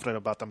 Feel confident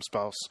about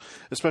themselves,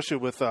 especially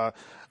with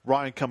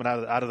Ryan coming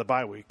out of the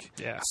bye week.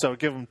 Yeah. So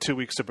give them 2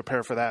 weeks to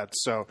prepare for that.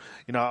 So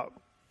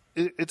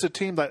it's a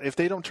team that if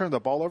they don't turn the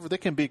ball over, they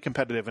can be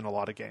competitive in a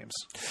lot of games.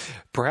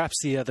 Perhaps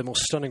the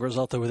most stunning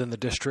result though within the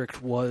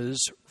district was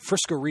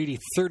Frisco Reedy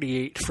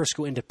 38,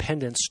 Frisco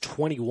Independence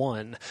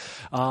 21.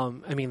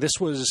 This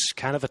was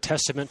kind of a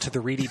testament to the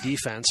Reedy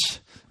defense,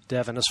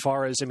 Devin, as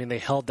far as, they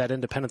held that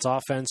Independence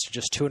offense to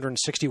just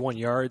 261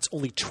 yards,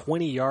 only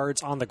 20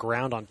 yards on the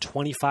ground on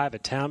 25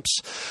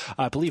 attempts.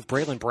 I believe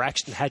Braylon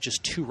Braxton had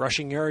just 2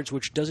 rushing yards,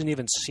 which doesn't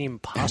even seem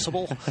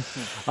possible.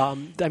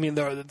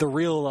 The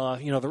real,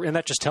 and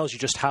that just tells you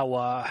just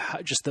how,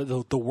 just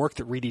the work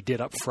that Reedy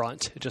did up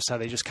front, just how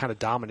they just kind of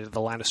dominated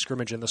the line of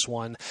scrimmage in this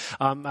one.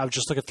 I was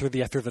just looking through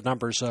the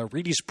numbers.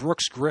 Reedy's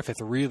Brooks Griffith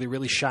really,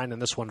 really shined in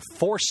this one.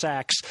 4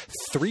 sacks,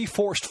 3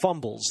 forced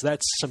fumbles.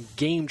 That's some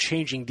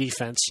game-changing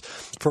defense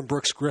from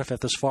Brooks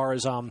Griffith as far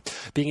as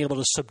being able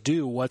to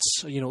subdue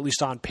what's, at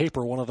least on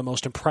paper, one of the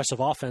most impressive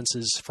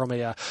offenses from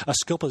a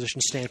skill position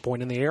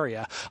standpoint in the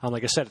area.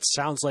 Like I said, it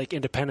sounds like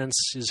Independence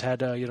has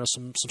had,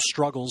 some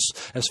struggles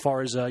as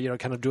far as,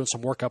 kind of doing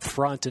some work up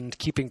front and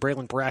keeping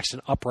Braylon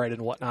Braxton upright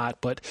and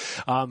whatnot. But,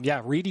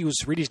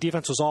 Reedy's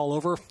defense was all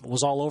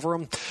over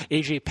him.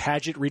 A.J.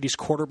 Padgett, Reedy's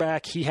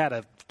quarterback, he had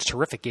a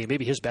terrific game,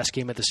 maybe his best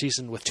game of the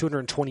season, with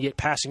 228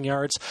 passing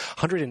yards,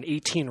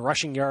 118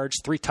 rushing yards,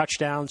 3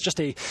 touchdowns, just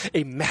a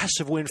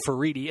massive win for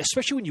Reedy,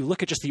 especially when you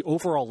look at just the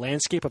overall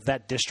landscape of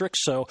that district.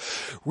 So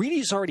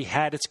Reedy's already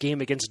had its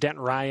game against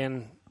Denton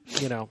Ryan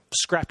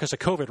scrapped because of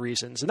COVID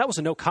reasons, and that was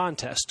a no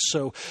contest.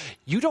 So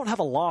you don't have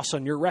a loss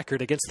on your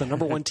record against the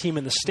number one team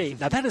in the state.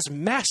 Now, that is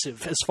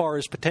massive as far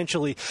as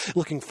potentially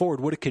looking forward,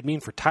 what it could mean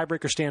for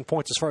tiebreaker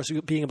standpoints as far as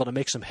being able to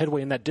make some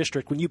headway in that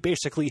district when you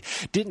basically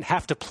didn't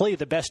have to play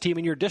the best team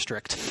in your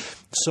district.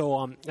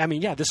 So,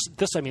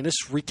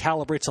 this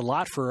recalibrates a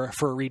lot for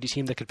a Reedy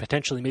team that could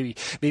potentially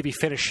maybe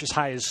finish as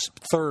high as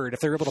third if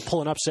they're able to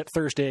pull an upset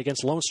Thursday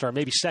against Lone Star,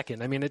 maybe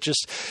second. I mean,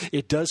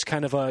 it does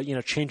kind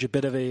of change a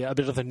bit of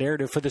a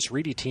narrative for this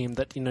Reedy team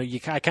that you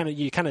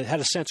kind of had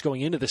a sense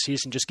going into the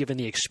season, just given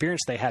the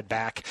experience they had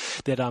back,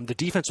 that the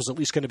defense was at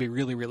least going to be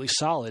really, really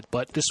solid.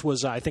 But this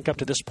was, I think, up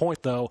to this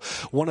point though,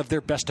 one of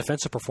their best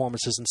defensive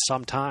performances in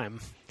some time.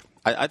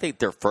 I think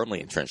they're firmly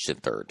entrenched in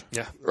third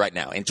right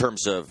now in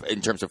terms of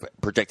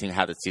projecting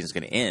how the season's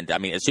going to end. I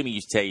mean, assuming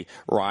you say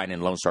Ryan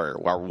and Lone Star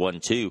are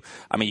 1-2,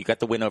 I mean, you got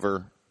the win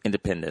over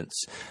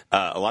Independence.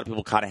 A lot of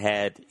people kind of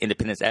had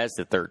Independence as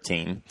the third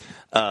team,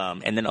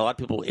 and then a lot of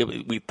people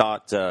we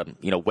thought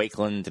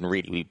Wakeland and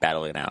Reedy would be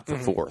battling out for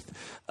fourth.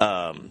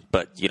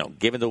 But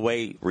given the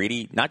way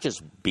Reedy not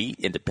just beat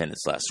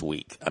Independence last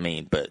week, I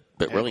mean, but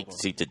really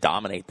seemed to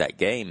dominate that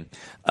game,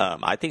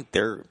 I think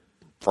they're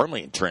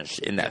firmly entrenched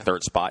in that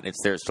third spot, and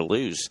it's theirs to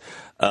lose.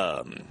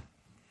 So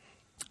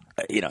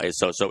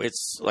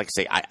it's like I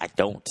say, I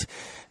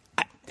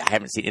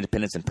haven't seen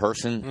Independence in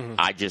person.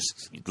 I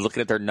just,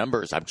 looking at their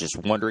numbers, I'm just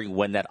wondering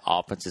when that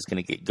offense is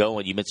going to get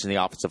going. You mentioned the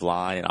offensive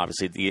line, and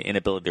obviously the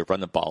inability to run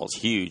the ball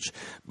is huge,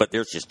 but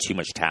there's just too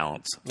much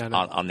talent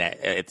on that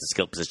at the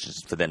skill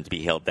positions for them to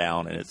be held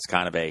down, and it's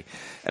kind of I'm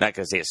not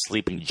going to say a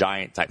sleeping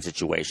giant type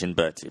situation,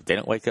 but if they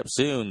don't wake up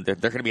soon, they're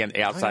going to be on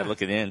the outside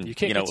looking in. You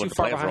can't get too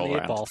far behind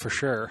the eight ball for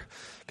sure.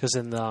 Because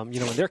in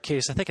their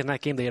case, I think in that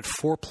game they had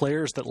 4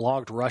 players that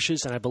logged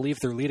rushes, and I believe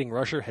their leading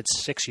rusher had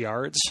 6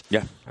 yards.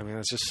 Yeah, I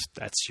mean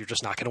you're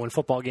just not going to win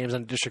football games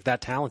in a district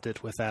that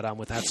talented with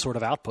that sort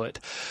of output.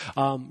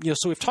 So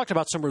we've talked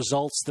about some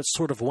results that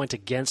sort of went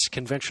against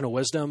conventional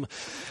wisdom.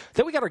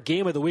 Then we got our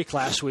game of the week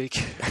last week.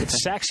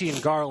 It's Saxe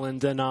and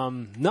Garland,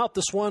 and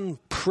this one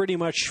pretty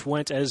much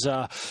went as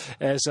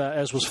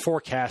was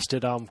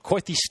forecasted.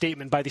 Quite the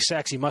statement by the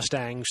Saxe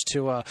Mustangs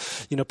to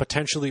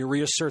potentially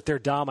reassert their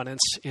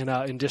dominance in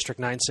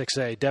District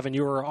 9-6A. Devin,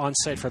 you were on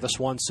site for this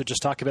one, so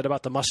just talk a bit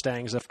about the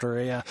Mustangs after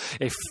a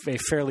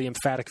fairly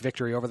emphatic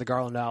victory over the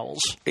Garland Owls.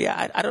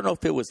 Yeah, I don't know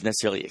if it was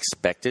necessarily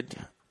expected.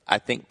 I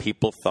think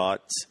people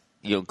thought,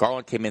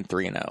 Garland came in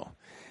 3-0,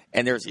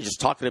 and there's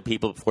just talking to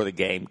people before the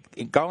game.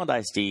 In Garland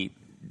ISD,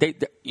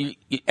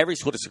 every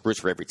school district roots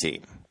for every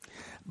team.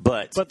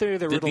 But they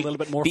root a little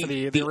bit more for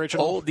the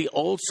original. The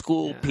old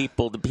school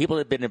people, the people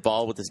that have been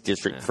involved with this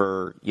district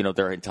for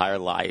their entire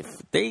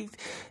life,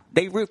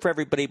 they root for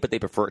everybody, but they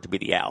prefer it to be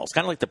the Owls.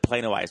 Kind of like the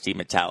Plano ISD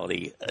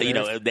mentality. They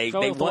want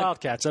the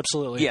Wildcats,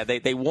 absolutely. Yeah,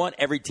 they want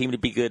every team to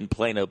be good in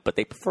Plano, but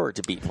they prefer it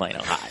to be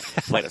Plano High,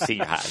 Plano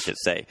Senior High, I should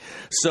say.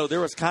 So there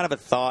was kind of a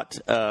thought,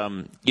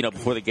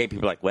 before the game,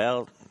 people were like,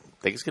 well,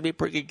 I think it's going to be a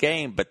pretty good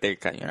game, but they're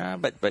kind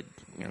of, but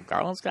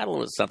Garland's got a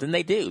little something.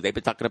 They do. They've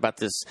been talking about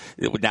this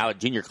now a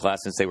junior class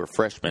since they were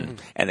freshmen,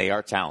 and they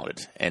are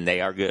talented and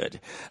they are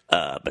good.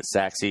 But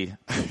Saxe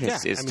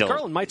is still.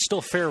 Garland might still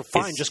fare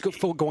fine just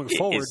going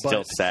forward. It's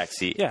still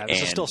Saxe. Yeah,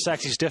 this is still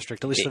Saxe's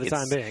district, at least for the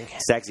time being.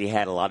 Saxe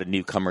had a lot of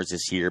newcomers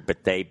this year,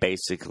 but they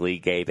basically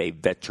gave a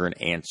veteran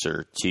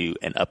answer to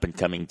an up and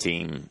coming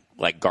team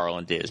like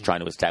Garland is,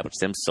 trying to establish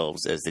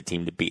themselves as the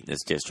team to beat in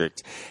this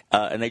district.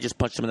 And they just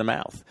punched them in the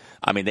mouth.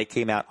 I mean, they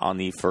came out on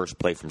the first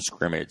play from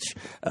scrimmage.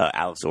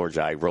 Alex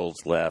Orjai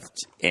rolls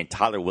left, and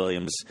Tyler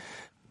Williams,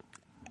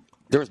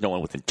 there was no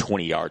one within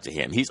 20 yards of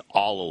him. He's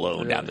all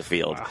alone down the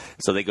field. Wow.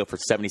 So they go for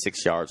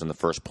 76 yards on the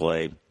first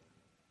play.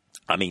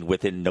 I mean,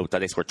 within no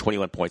time, they scored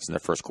 21 points in the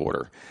first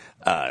quarter.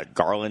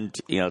 Garland,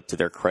 to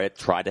their credit,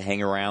 tried to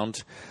hang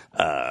around.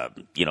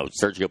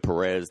 Sergio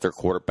Perez, their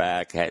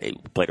quarterback,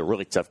 played a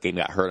really tough game,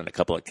 got hurt on a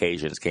couple of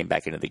occasions, came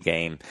back into the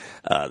game.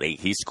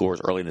 He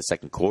scores early in the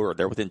second quarter.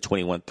 They're within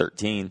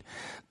 21-13.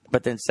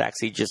 But then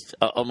Saxe just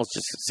almost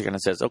just kind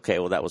of says, okay,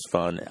 well, that was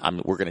fun.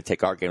 We're going to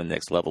take our game to the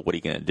next level. What are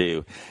you going to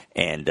do?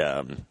 And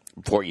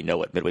before you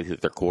know it, midway through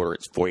the third quarter,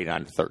 it's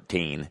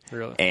 49-13.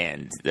 Really?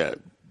 And the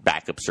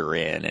backups are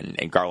in,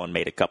 and Garland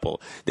made a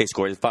couple. They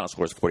scored. The final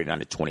score is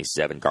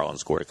 49-27. Garland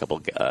scored a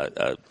couple.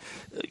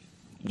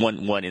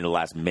 One in the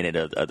last minute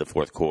of the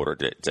fourth quarter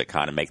to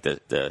kind of make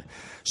the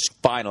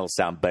final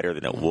sound better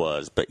than it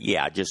was. But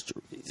yeah, just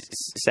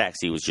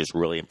Saxe was just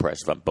really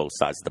impressive on both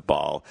sides of the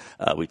ball.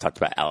 We talked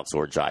about Alex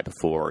Orjai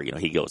before.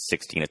 He goes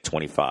 16 of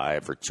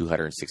 25 for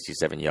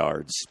 267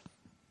 yards.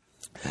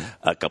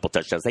 A couple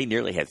touchdowns. They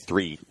nearly had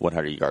 3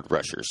 100-yard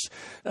rushers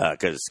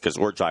because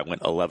Orjai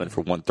went 11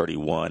 for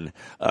 131.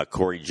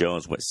 Corey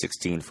Jones went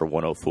 16 for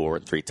 104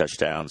 and 3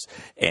 touchdowns.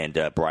 And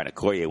Brian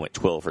Okoye went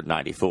 12 for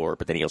 94,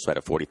 but then he also had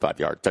a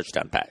 45-yard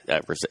touchdown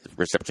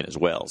reception as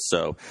well.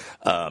 So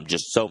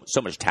just so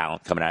much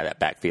talent coming out of that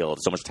backfield,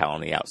 so much talent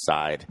on the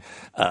outside.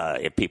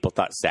 If people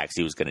thought Saxe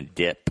was going to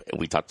dip, and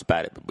we talked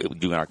about it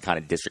doing our kind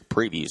of district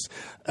previews,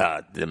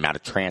 the amount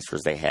of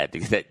transfers they had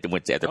that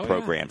went to other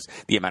programs,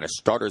 the amount of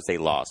starters they they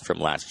lost from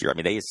last year. I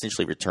mean, they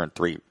essentially returned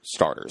 3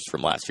 starters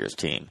from last year's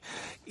team.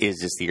 Is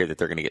this the year that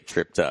they're going to get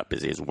tripped up?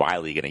 Is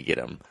Wiley going to get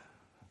them?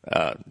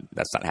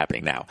 That's not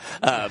happening now.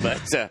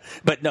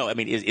 But no, I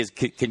mean,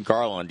 can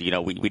Garland,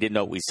 we didn't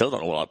know, we still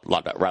don't know a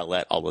lot about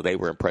Rowlett, although they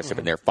were impressive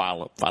and they're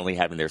finally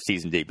having their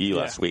season debut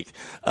last week.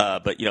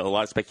 But, a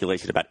lot of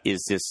speculation about,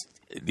 is this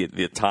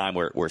the time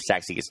where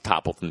Saxon gets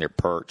toppled from their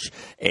perch,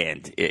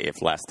 and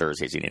if last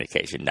Thursday's an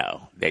indication,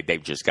 no.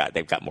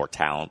 They've got more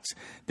talent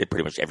than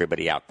pretty much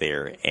everybody out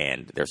there,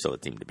 and they're still a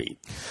team to beat.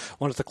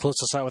 Wanted to close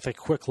this out with a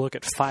quick look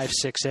at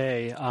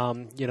 5-6A.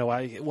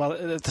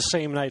 At the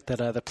same night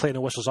that the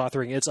Plano West was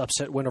authoring its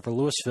upset win over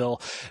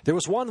Louisville, there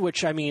was one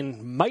which,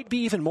 might be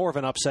even more of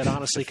an upset,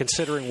 honestly,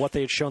 considering what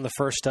they had shown the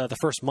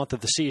first month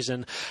of the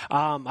season.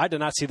 I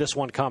did not see this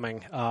one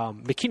coming.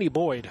 McKinney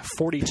Boyd,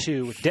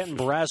 42. Denton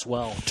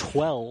Braswell,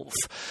 12.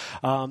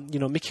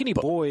 McKinney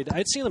Boyd, I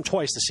had seen them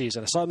twice this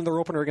season. I saw them in their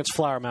opener against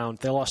Flower Mound.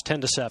 They lost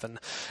 10-7.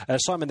 I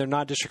saw them in their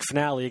non-district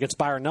finale against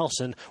Byron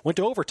Nelson. Went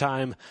to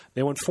overtime.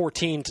 They won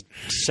 14-7.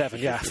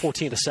 Yeah,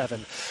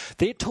 14-7.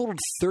 They had totaled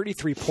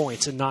 33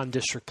 points in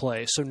non-district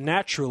play. So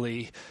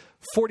naturally,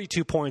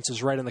 42 points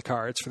is right in the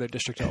cards for their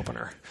district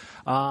opener.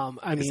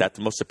 Is that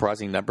the most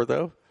surprising number,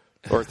 though?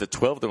 Or is the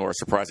 12 the more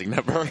surprising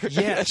number?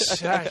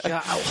 Yes.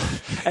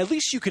 At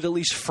least you could at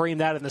least frame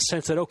that in the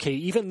sense that, okay,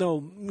 even though,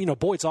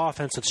 Boyd's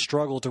offense had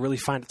struggled to really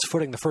find its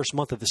footing the first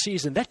month of the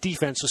season, that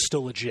defense was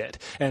still legit.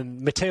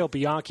 And Matteo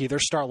Bianchi, their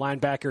star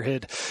linebacker,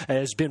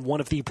 has been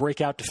one of the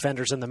breakout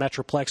defenders in the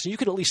Metroplex. And you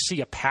could at least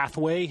see a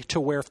pathway to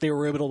where if they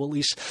were able to at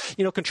least,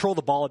 control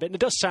the ball a bit. And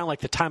it does sound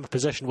like the time of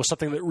possession was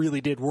something that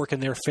really did work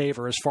in their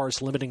favor as far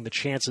as limiting the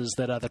chances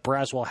that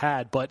Braswell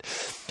had. But,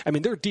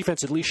 their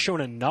defense at least shown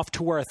enough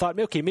to where I thought,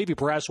 okay, maybe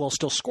Braswell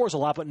still scores a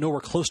lot, but nowhere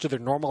close to their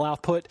normal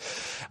output.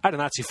 I did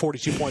not see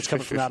 42 points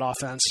coming from that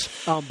offense.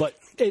 But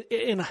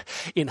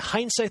in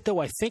hindsight, though,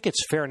 I think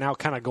it's fair now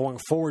kind of going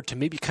forward to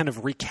maybe kind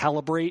of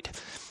recalibrate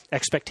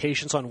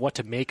expectations on what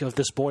to make of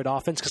this Boyd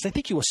offense, because I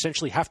think you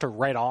essentially have to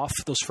write off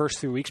those first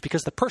 3 weeks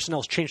because the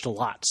personnel's changed a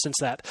lot since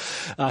that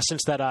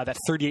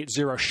 38-0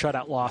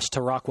 shutout loss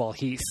to Rockwell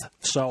Heath.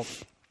 So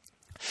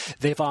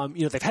they've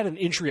had an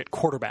injury at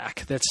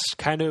quarterback that's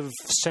kind of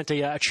sent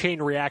a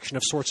chain reaction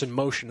of sorts in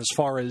motion as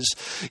far as,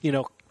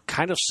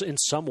 kind of in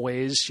some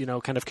ways,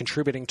 kind of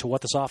contributing to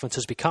what this offense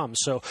has become.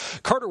 So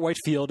Carter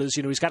Whitefield is,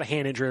 he's got a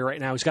hand injury right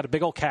now. He's got a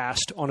big old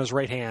cast on his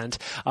right hand,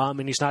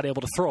 and he's not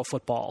able to throw a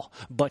football.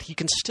 But he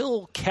can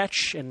still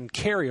catch and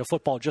carry a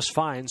football just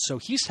fine, so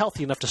he's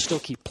healthy enough to still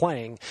keep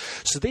playing.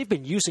 So they've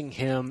been using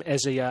him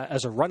as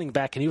a running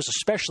back, and he was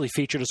especially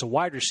featured as a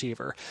wide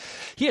receiver.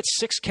 He had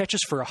 6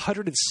 catches for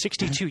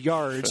 162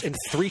 yards and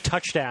 3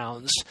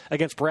 touchdowns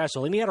against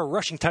Braswell, and he had a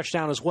rushing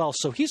touchdown as well.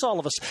 So he's all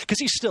of us, because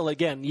he's still,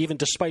 again, even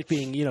despite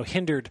being,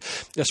 hindered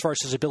as far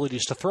as his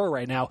abilities to throw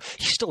right now,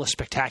 he's still a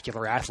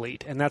spectacular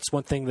athlete. And that's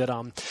one thing that,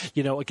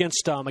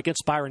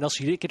 against Byron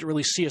Nelson, you didn't get to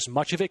really see as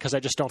much of it because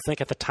I just don't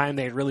think at the time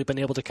they had really been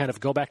able to kind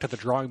of go back to the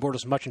drawing board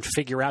as much and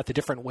figure out the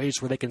different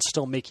ways where they can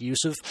still make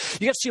use of.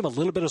 You got to see him a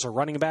little bit as a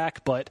running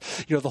back, but,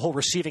 the whole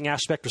receiving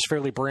aspect was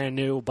fairly brand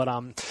new. But,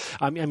 Coach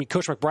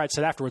McBride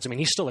said afterwards,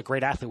 he's still a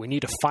great athlete. We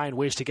need to find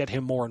ways to get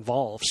him more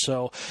involved.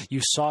 So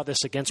you saw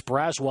this against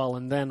Braswell,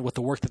 and then with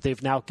the work that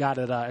they've now got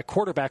at a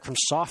quarterback from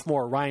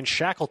sophomore Ryan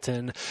Shackleton,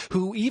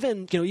 who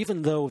even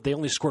though they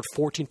only scored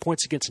 14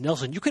 points against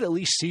Nelson, you could at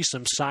least see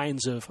some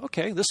signs of,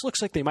 okay, this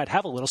looks like they might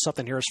have a little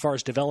something here as far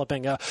as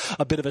developing a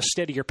bit of a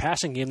steadier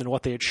passing game than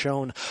what they had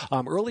shown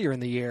earlier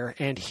in the year.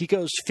 And he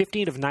goes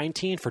 15 of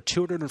 19 for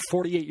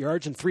 248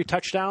 yards and 3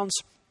 touchdowns.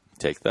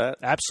 Take that.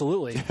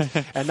 Absolutely.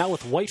 And now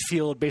with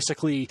Whitefield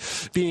basically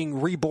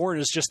being reborn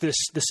as just this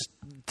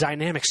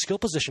dynamic skill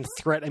position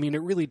threat,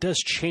 it really does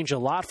change a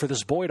lot for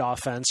this Boyd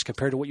offense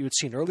compared to what you had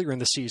seen earlier in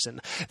the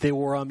season. They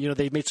were,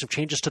 they made some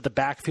changes to the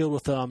backfield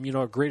with,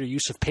 a greater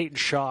use of Peyton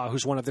Shaw,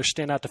 who's one of their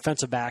standout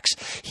defensive backs.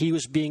 He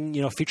was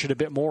being, featured a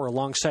bit more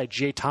alongside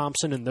Jay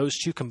Thompson, and those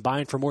two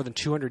combined for more than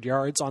 200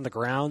 yards on the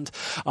ground.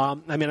 I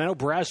know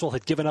Braswell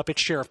had given up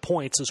its share of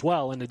points as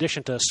well, in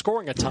addition to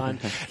scoring a ton.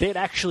 They had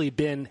actually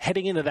been,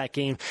 heading into that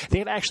game, they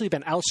had actually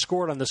been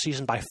outscored on the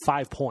season by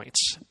 5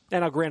 points.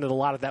 And now, granted, a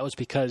lot of that was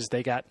because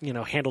they got,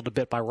 handled a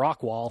bit by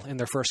Rockwall in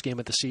their first game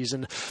of the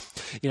season.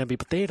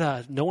 But they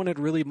had, no one had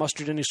really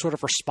mustered any sort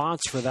of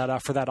response for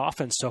that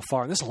offense so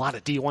far. And there's a lot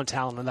of D1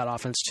 talent in that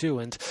offense too.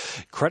 And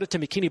credit to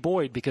McKinney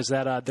Boyd, because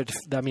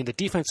the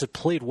defense had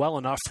played well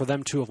enough for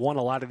them to have won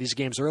a lot of these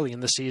games early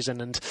in the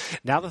season. And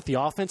now that the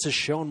offense has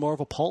shown more of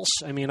a pulse,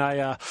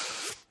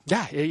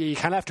 yeah, you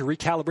kind of have to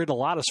recalibrate a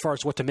lot as far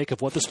as what to make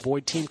of what this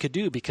Boyd team could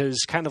do,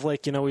 because kind of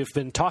like, we've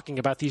been talking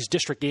about these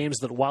district games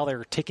that while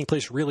they're taking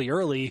place really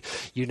early,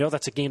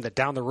 that's a game that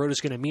down the road is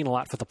going to mean a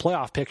lot for the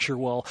playoff picture.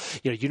 Well,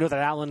 that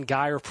Allen,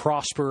 Guyer,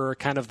 Prosper are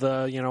kind of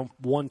the,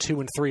 1, 2,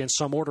 and 3 in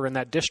some order in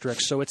that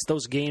district. So it's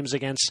those games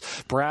against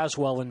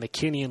Braswell and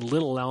McKinney and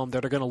Little Elm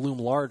that are going to loom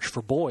large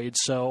for Boyd.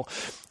 So,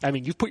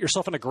 you've put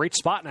yourself in a great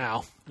spot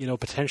now,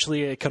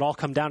 potentially it could all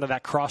come down to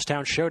that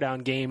crosstown showdown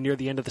game near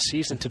the end of the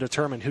season to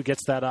determine who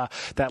gets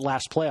that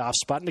last playoff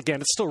spot. And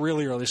again, it's still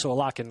really early, so a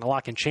lot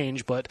can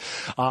change. But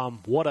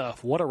what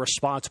a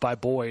response by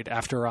Boyd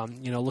after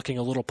looking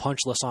a little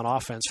punchless on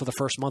offense for the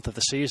first month of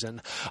the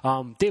season.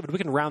 David, we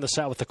can round this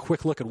out with a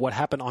quick look at what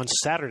happened on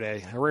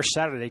Saturday, a rare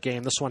Saturday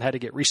game. This one had to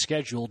get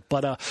rescheduled,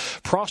 but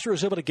Prosper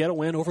was able to get a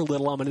win over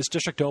Little Elm in his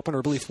district opener.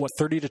 I believe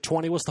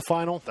 30-20 was the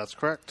final. That's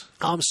correct.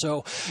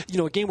 So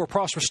a game where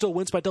Prosper still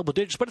wins by double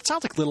digits, but it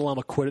sounds like Little Elm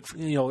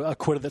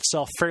acquitted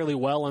itself fairly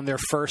well in their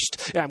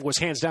first, was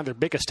hands down their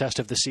biggest test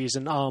of the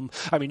season.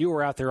 You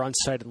were out there on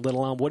site in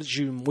Little Elm. What did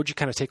you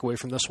kind of take away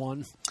from this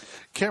one?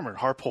 Cameron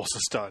Harpole's a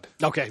stud.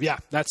 Okay, yeah,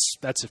 that's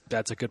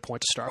a good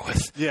point to start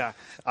with. Yeah,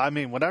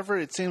 whenever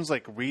it seems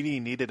like Reedy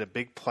needed a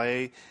big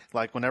play,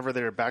 like whenever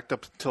they were backed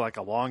up to like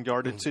a long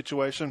yardage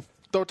situation,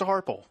 throw it to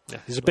Harpole. Yeah,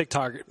 he's a big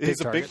target.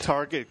 He's a big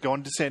target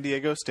going to San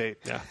Diego State.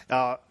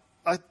 Yeah.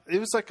 It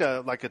was like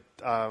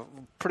a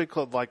pretty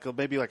close,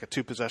 maybe like a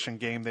 2-possession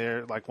game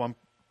there, like 1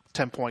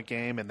 10-point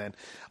game, and then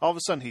all of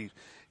a sudden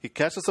he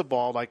catches the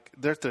ball, like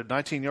they're at the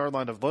 19-yard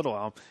line of Little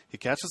Elm. He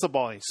catches the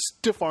ball and he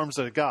stiff arms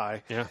a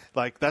guy. Yeah.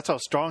 Like that's how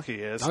strong he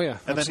is. Oh yeah. And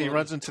absolutely. then he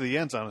runs into the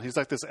end zone. He's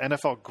like this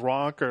NFL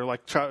Gronk or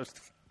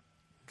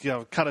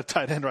kind of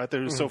tight end right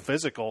there who's so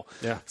physical.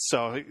 Yeah.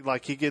 So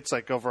he gets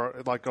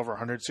over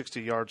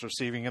 160 yards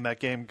receiving in that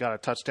game. Got a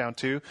touchdown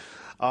too.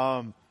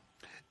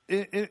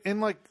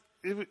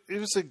 It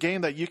was a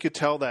game that you could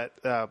tell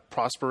that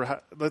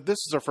Prosper. This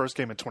is their first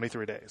game in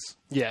 23 days.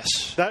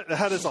 Yes,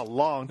 that is a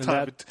long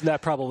time.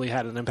 That probably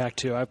had an impact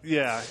too.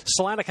 Yeah,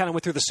 Salina kind of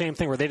went through the same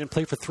thing where they didn't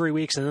play for 3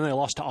 weeks and then they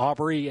lost to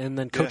Aubrey, and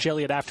then Coach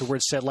Elliott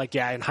afterwards said,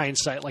 in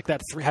hindsight,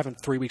 having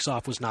 3 weeks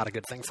off was not a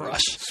good thing for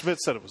us. Smith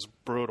said it was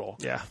brutal.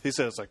 Yeah, he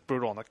said it was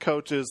brutal on the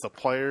coaches, the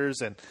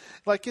players, and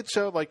it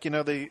showed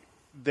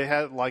they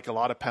had a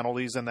lot of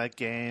penalties in that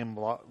game,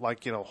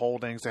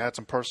 holdings. They had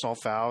some personal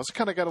fouls.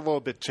 Kind of got a little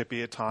bit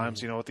chippy at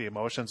times, with the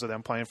emotions of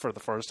them playing for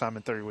the first time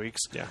in 30 weeks.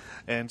 Yeah.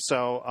 And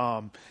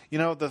so,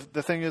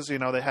 the thing is,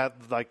 they had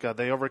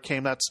they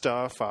overcame that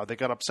stuff. They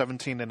got up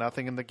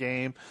 17-0 in the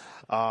game.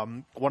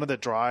 One of the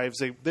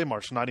drives, they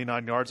marched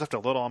 99 yards after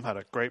Little Elm had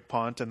a great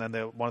punt, and then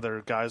one of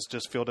their guys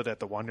just fielded at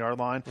the 1-yard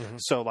line. Mm-hmm.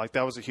 So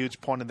that was a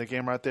huge point in the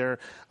game right there.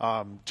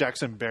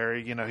 Jackson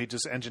Berry, he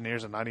just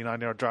engineers a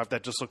 99-yard drive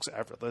that just looks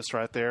effortless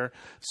right there.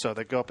 So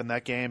they go up in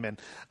that game,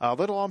 and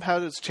Little Elm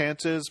had its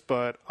chances,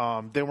 but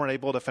they weren't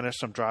able to finish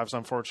some drives,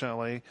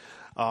 unfortunately.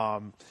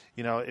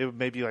 It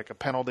may be like a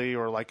penalty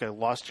or like a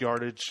lost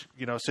yardage,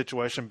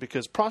 situation,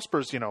 because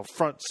Prosper's,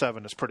 front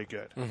seven is pretty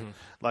good.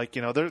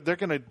 Mm-hmm. They're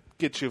going to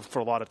get you for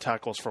a lot of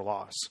tackles for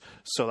loss.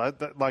 So I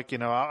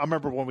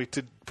remember when we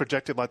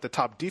projected the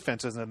top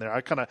defenses in there,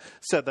 I kind of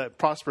said that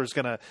Prosper's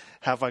going to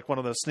have one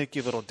of those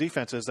sneaky little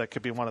defenses that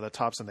could be one of the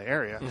tops in the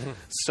area. Mm-hmm.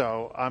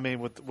 So,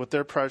 with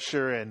their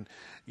pressure and,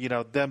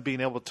 them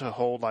being able to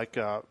hold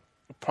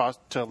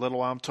to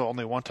Little Elm to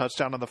only 1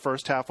 touchdown in the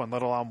first half when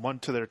Little Elm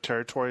went to their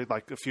territory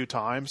a few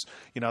times.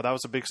 That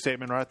was a big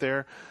statement right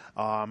there.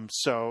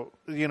 So,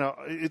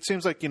 it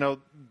seems like,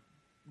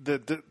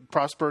 the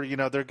Prosper,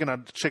 they're going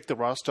to shake the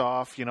rust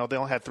off. They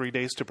only had 3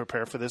 days to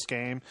prepare for this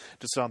game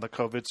just on the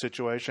COVID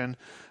situation.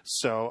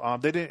 So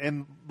they didn't,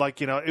 and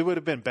it would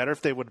have been better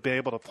if they would be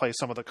able to play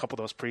a couple of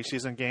those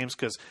preseason games,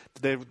 because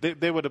they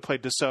would have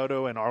played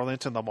DeSoto and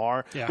Arlington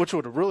Lamar, which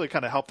would have really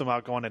kind of helped them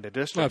out going into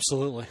district.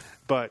 Absolutely.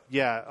 But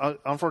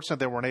unfortunately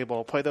they weren't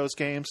able to play those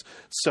games.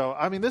 So,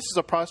 this is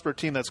a Prosper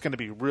team that's going to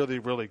be really,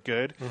 really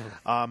good.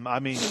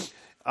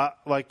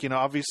 Mm-hmm.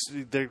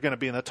 Obviously they're going to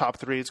be in the top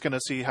 3. It's going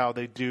to see how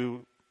they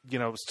do.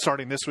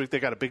 Starting this week, they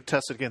got a big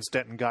test against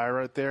Denton Guy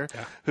right there,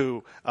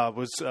 who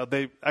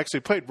they actually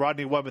played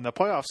Rodney Webb in the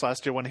playoffs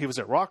last year when he was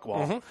at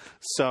Rockwall. Mm-hmm.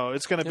 So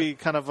it's going to be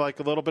kind of a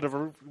little bit of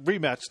a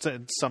rematch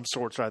in some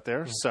sorts right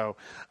there. Mm-hmm. So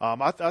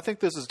I think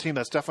this is a team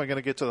that's definitely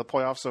going to get to the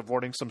playoffs,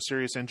 avoiding some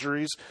serious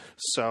injuries.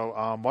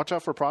 So watch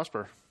out for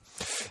Prosper.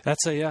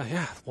 That's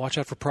watch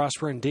out for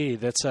Prosper indeed.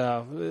 That's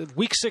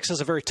week 6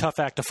 is a very tough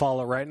act to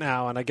follow right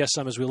now, and I guess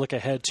as we look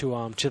ahead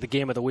to the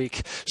game of the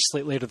week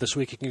slate later this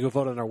week, you can go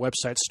vote on our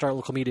website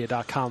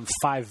starlocalmedia.com.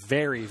 5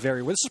 very,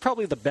 very. This is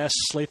probably the best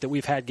slate that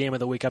we've had game of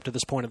the week up to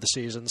this point of the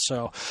season.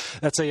 So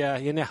that's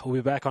we'll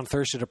be back on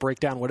Thursday to break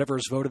down whatever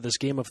is voted as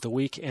game of the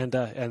week and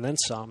then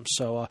some.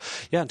 So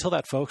until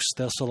that, folks,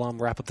 this will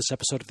wrap up this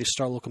episode of the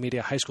Star Local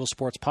Media High School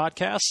Sports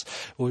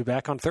Podcast. We'll be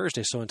back on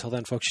Thursday. So until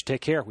then, folks, you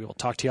take care. We will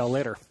talk to y'all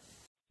later.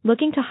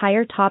 Looking to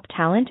hire top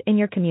talent in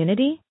your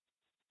community?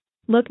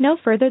 Look no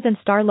further than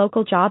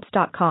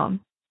starlocaljobs.com.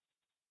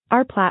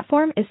 Our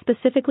platform is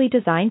specifically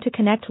designed to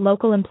connect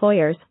local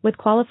employers with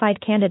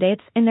qualified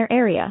candidates in their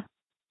area.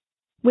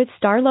 With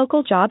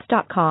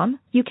starlocaljobs.com,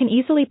 you can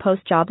easily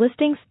post job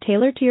listings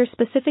tailored to your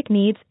specific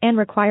needs and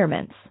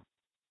requirements.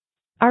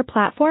 Our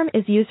platform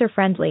is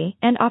user-friendly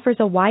and offers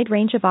a wide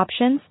range of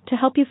options to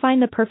help you find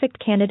the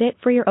perfect candidate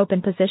for your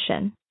open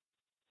position.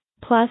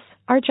 Plus,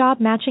 our job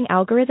matching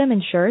algorithm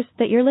ensures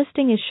that your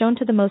listing is shown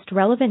to the most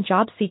relevant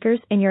job seekers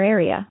in your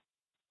area.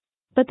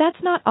 But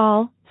that's not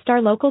all.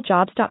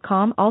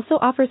 StarLocalJobs.com also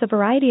offers a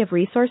variety of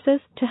resources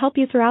to help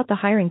you throughout the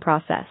hiring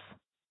process.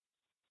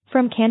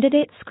 From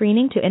candidate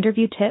screening to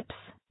interview tips,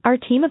 our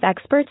team of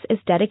experts is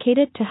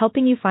dedicated to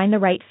helping you find the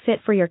right fit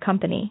for your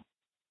company.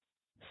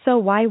 So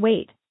why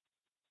wait?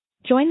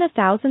 Join the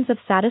thousands of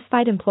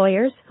satisfied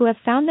employers who have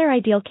found their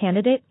ideal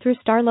candidate through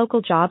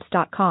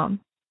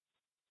StarLocalJobs.com.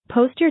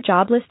 Post your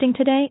job listing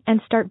today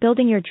and start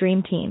building your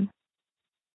dream team.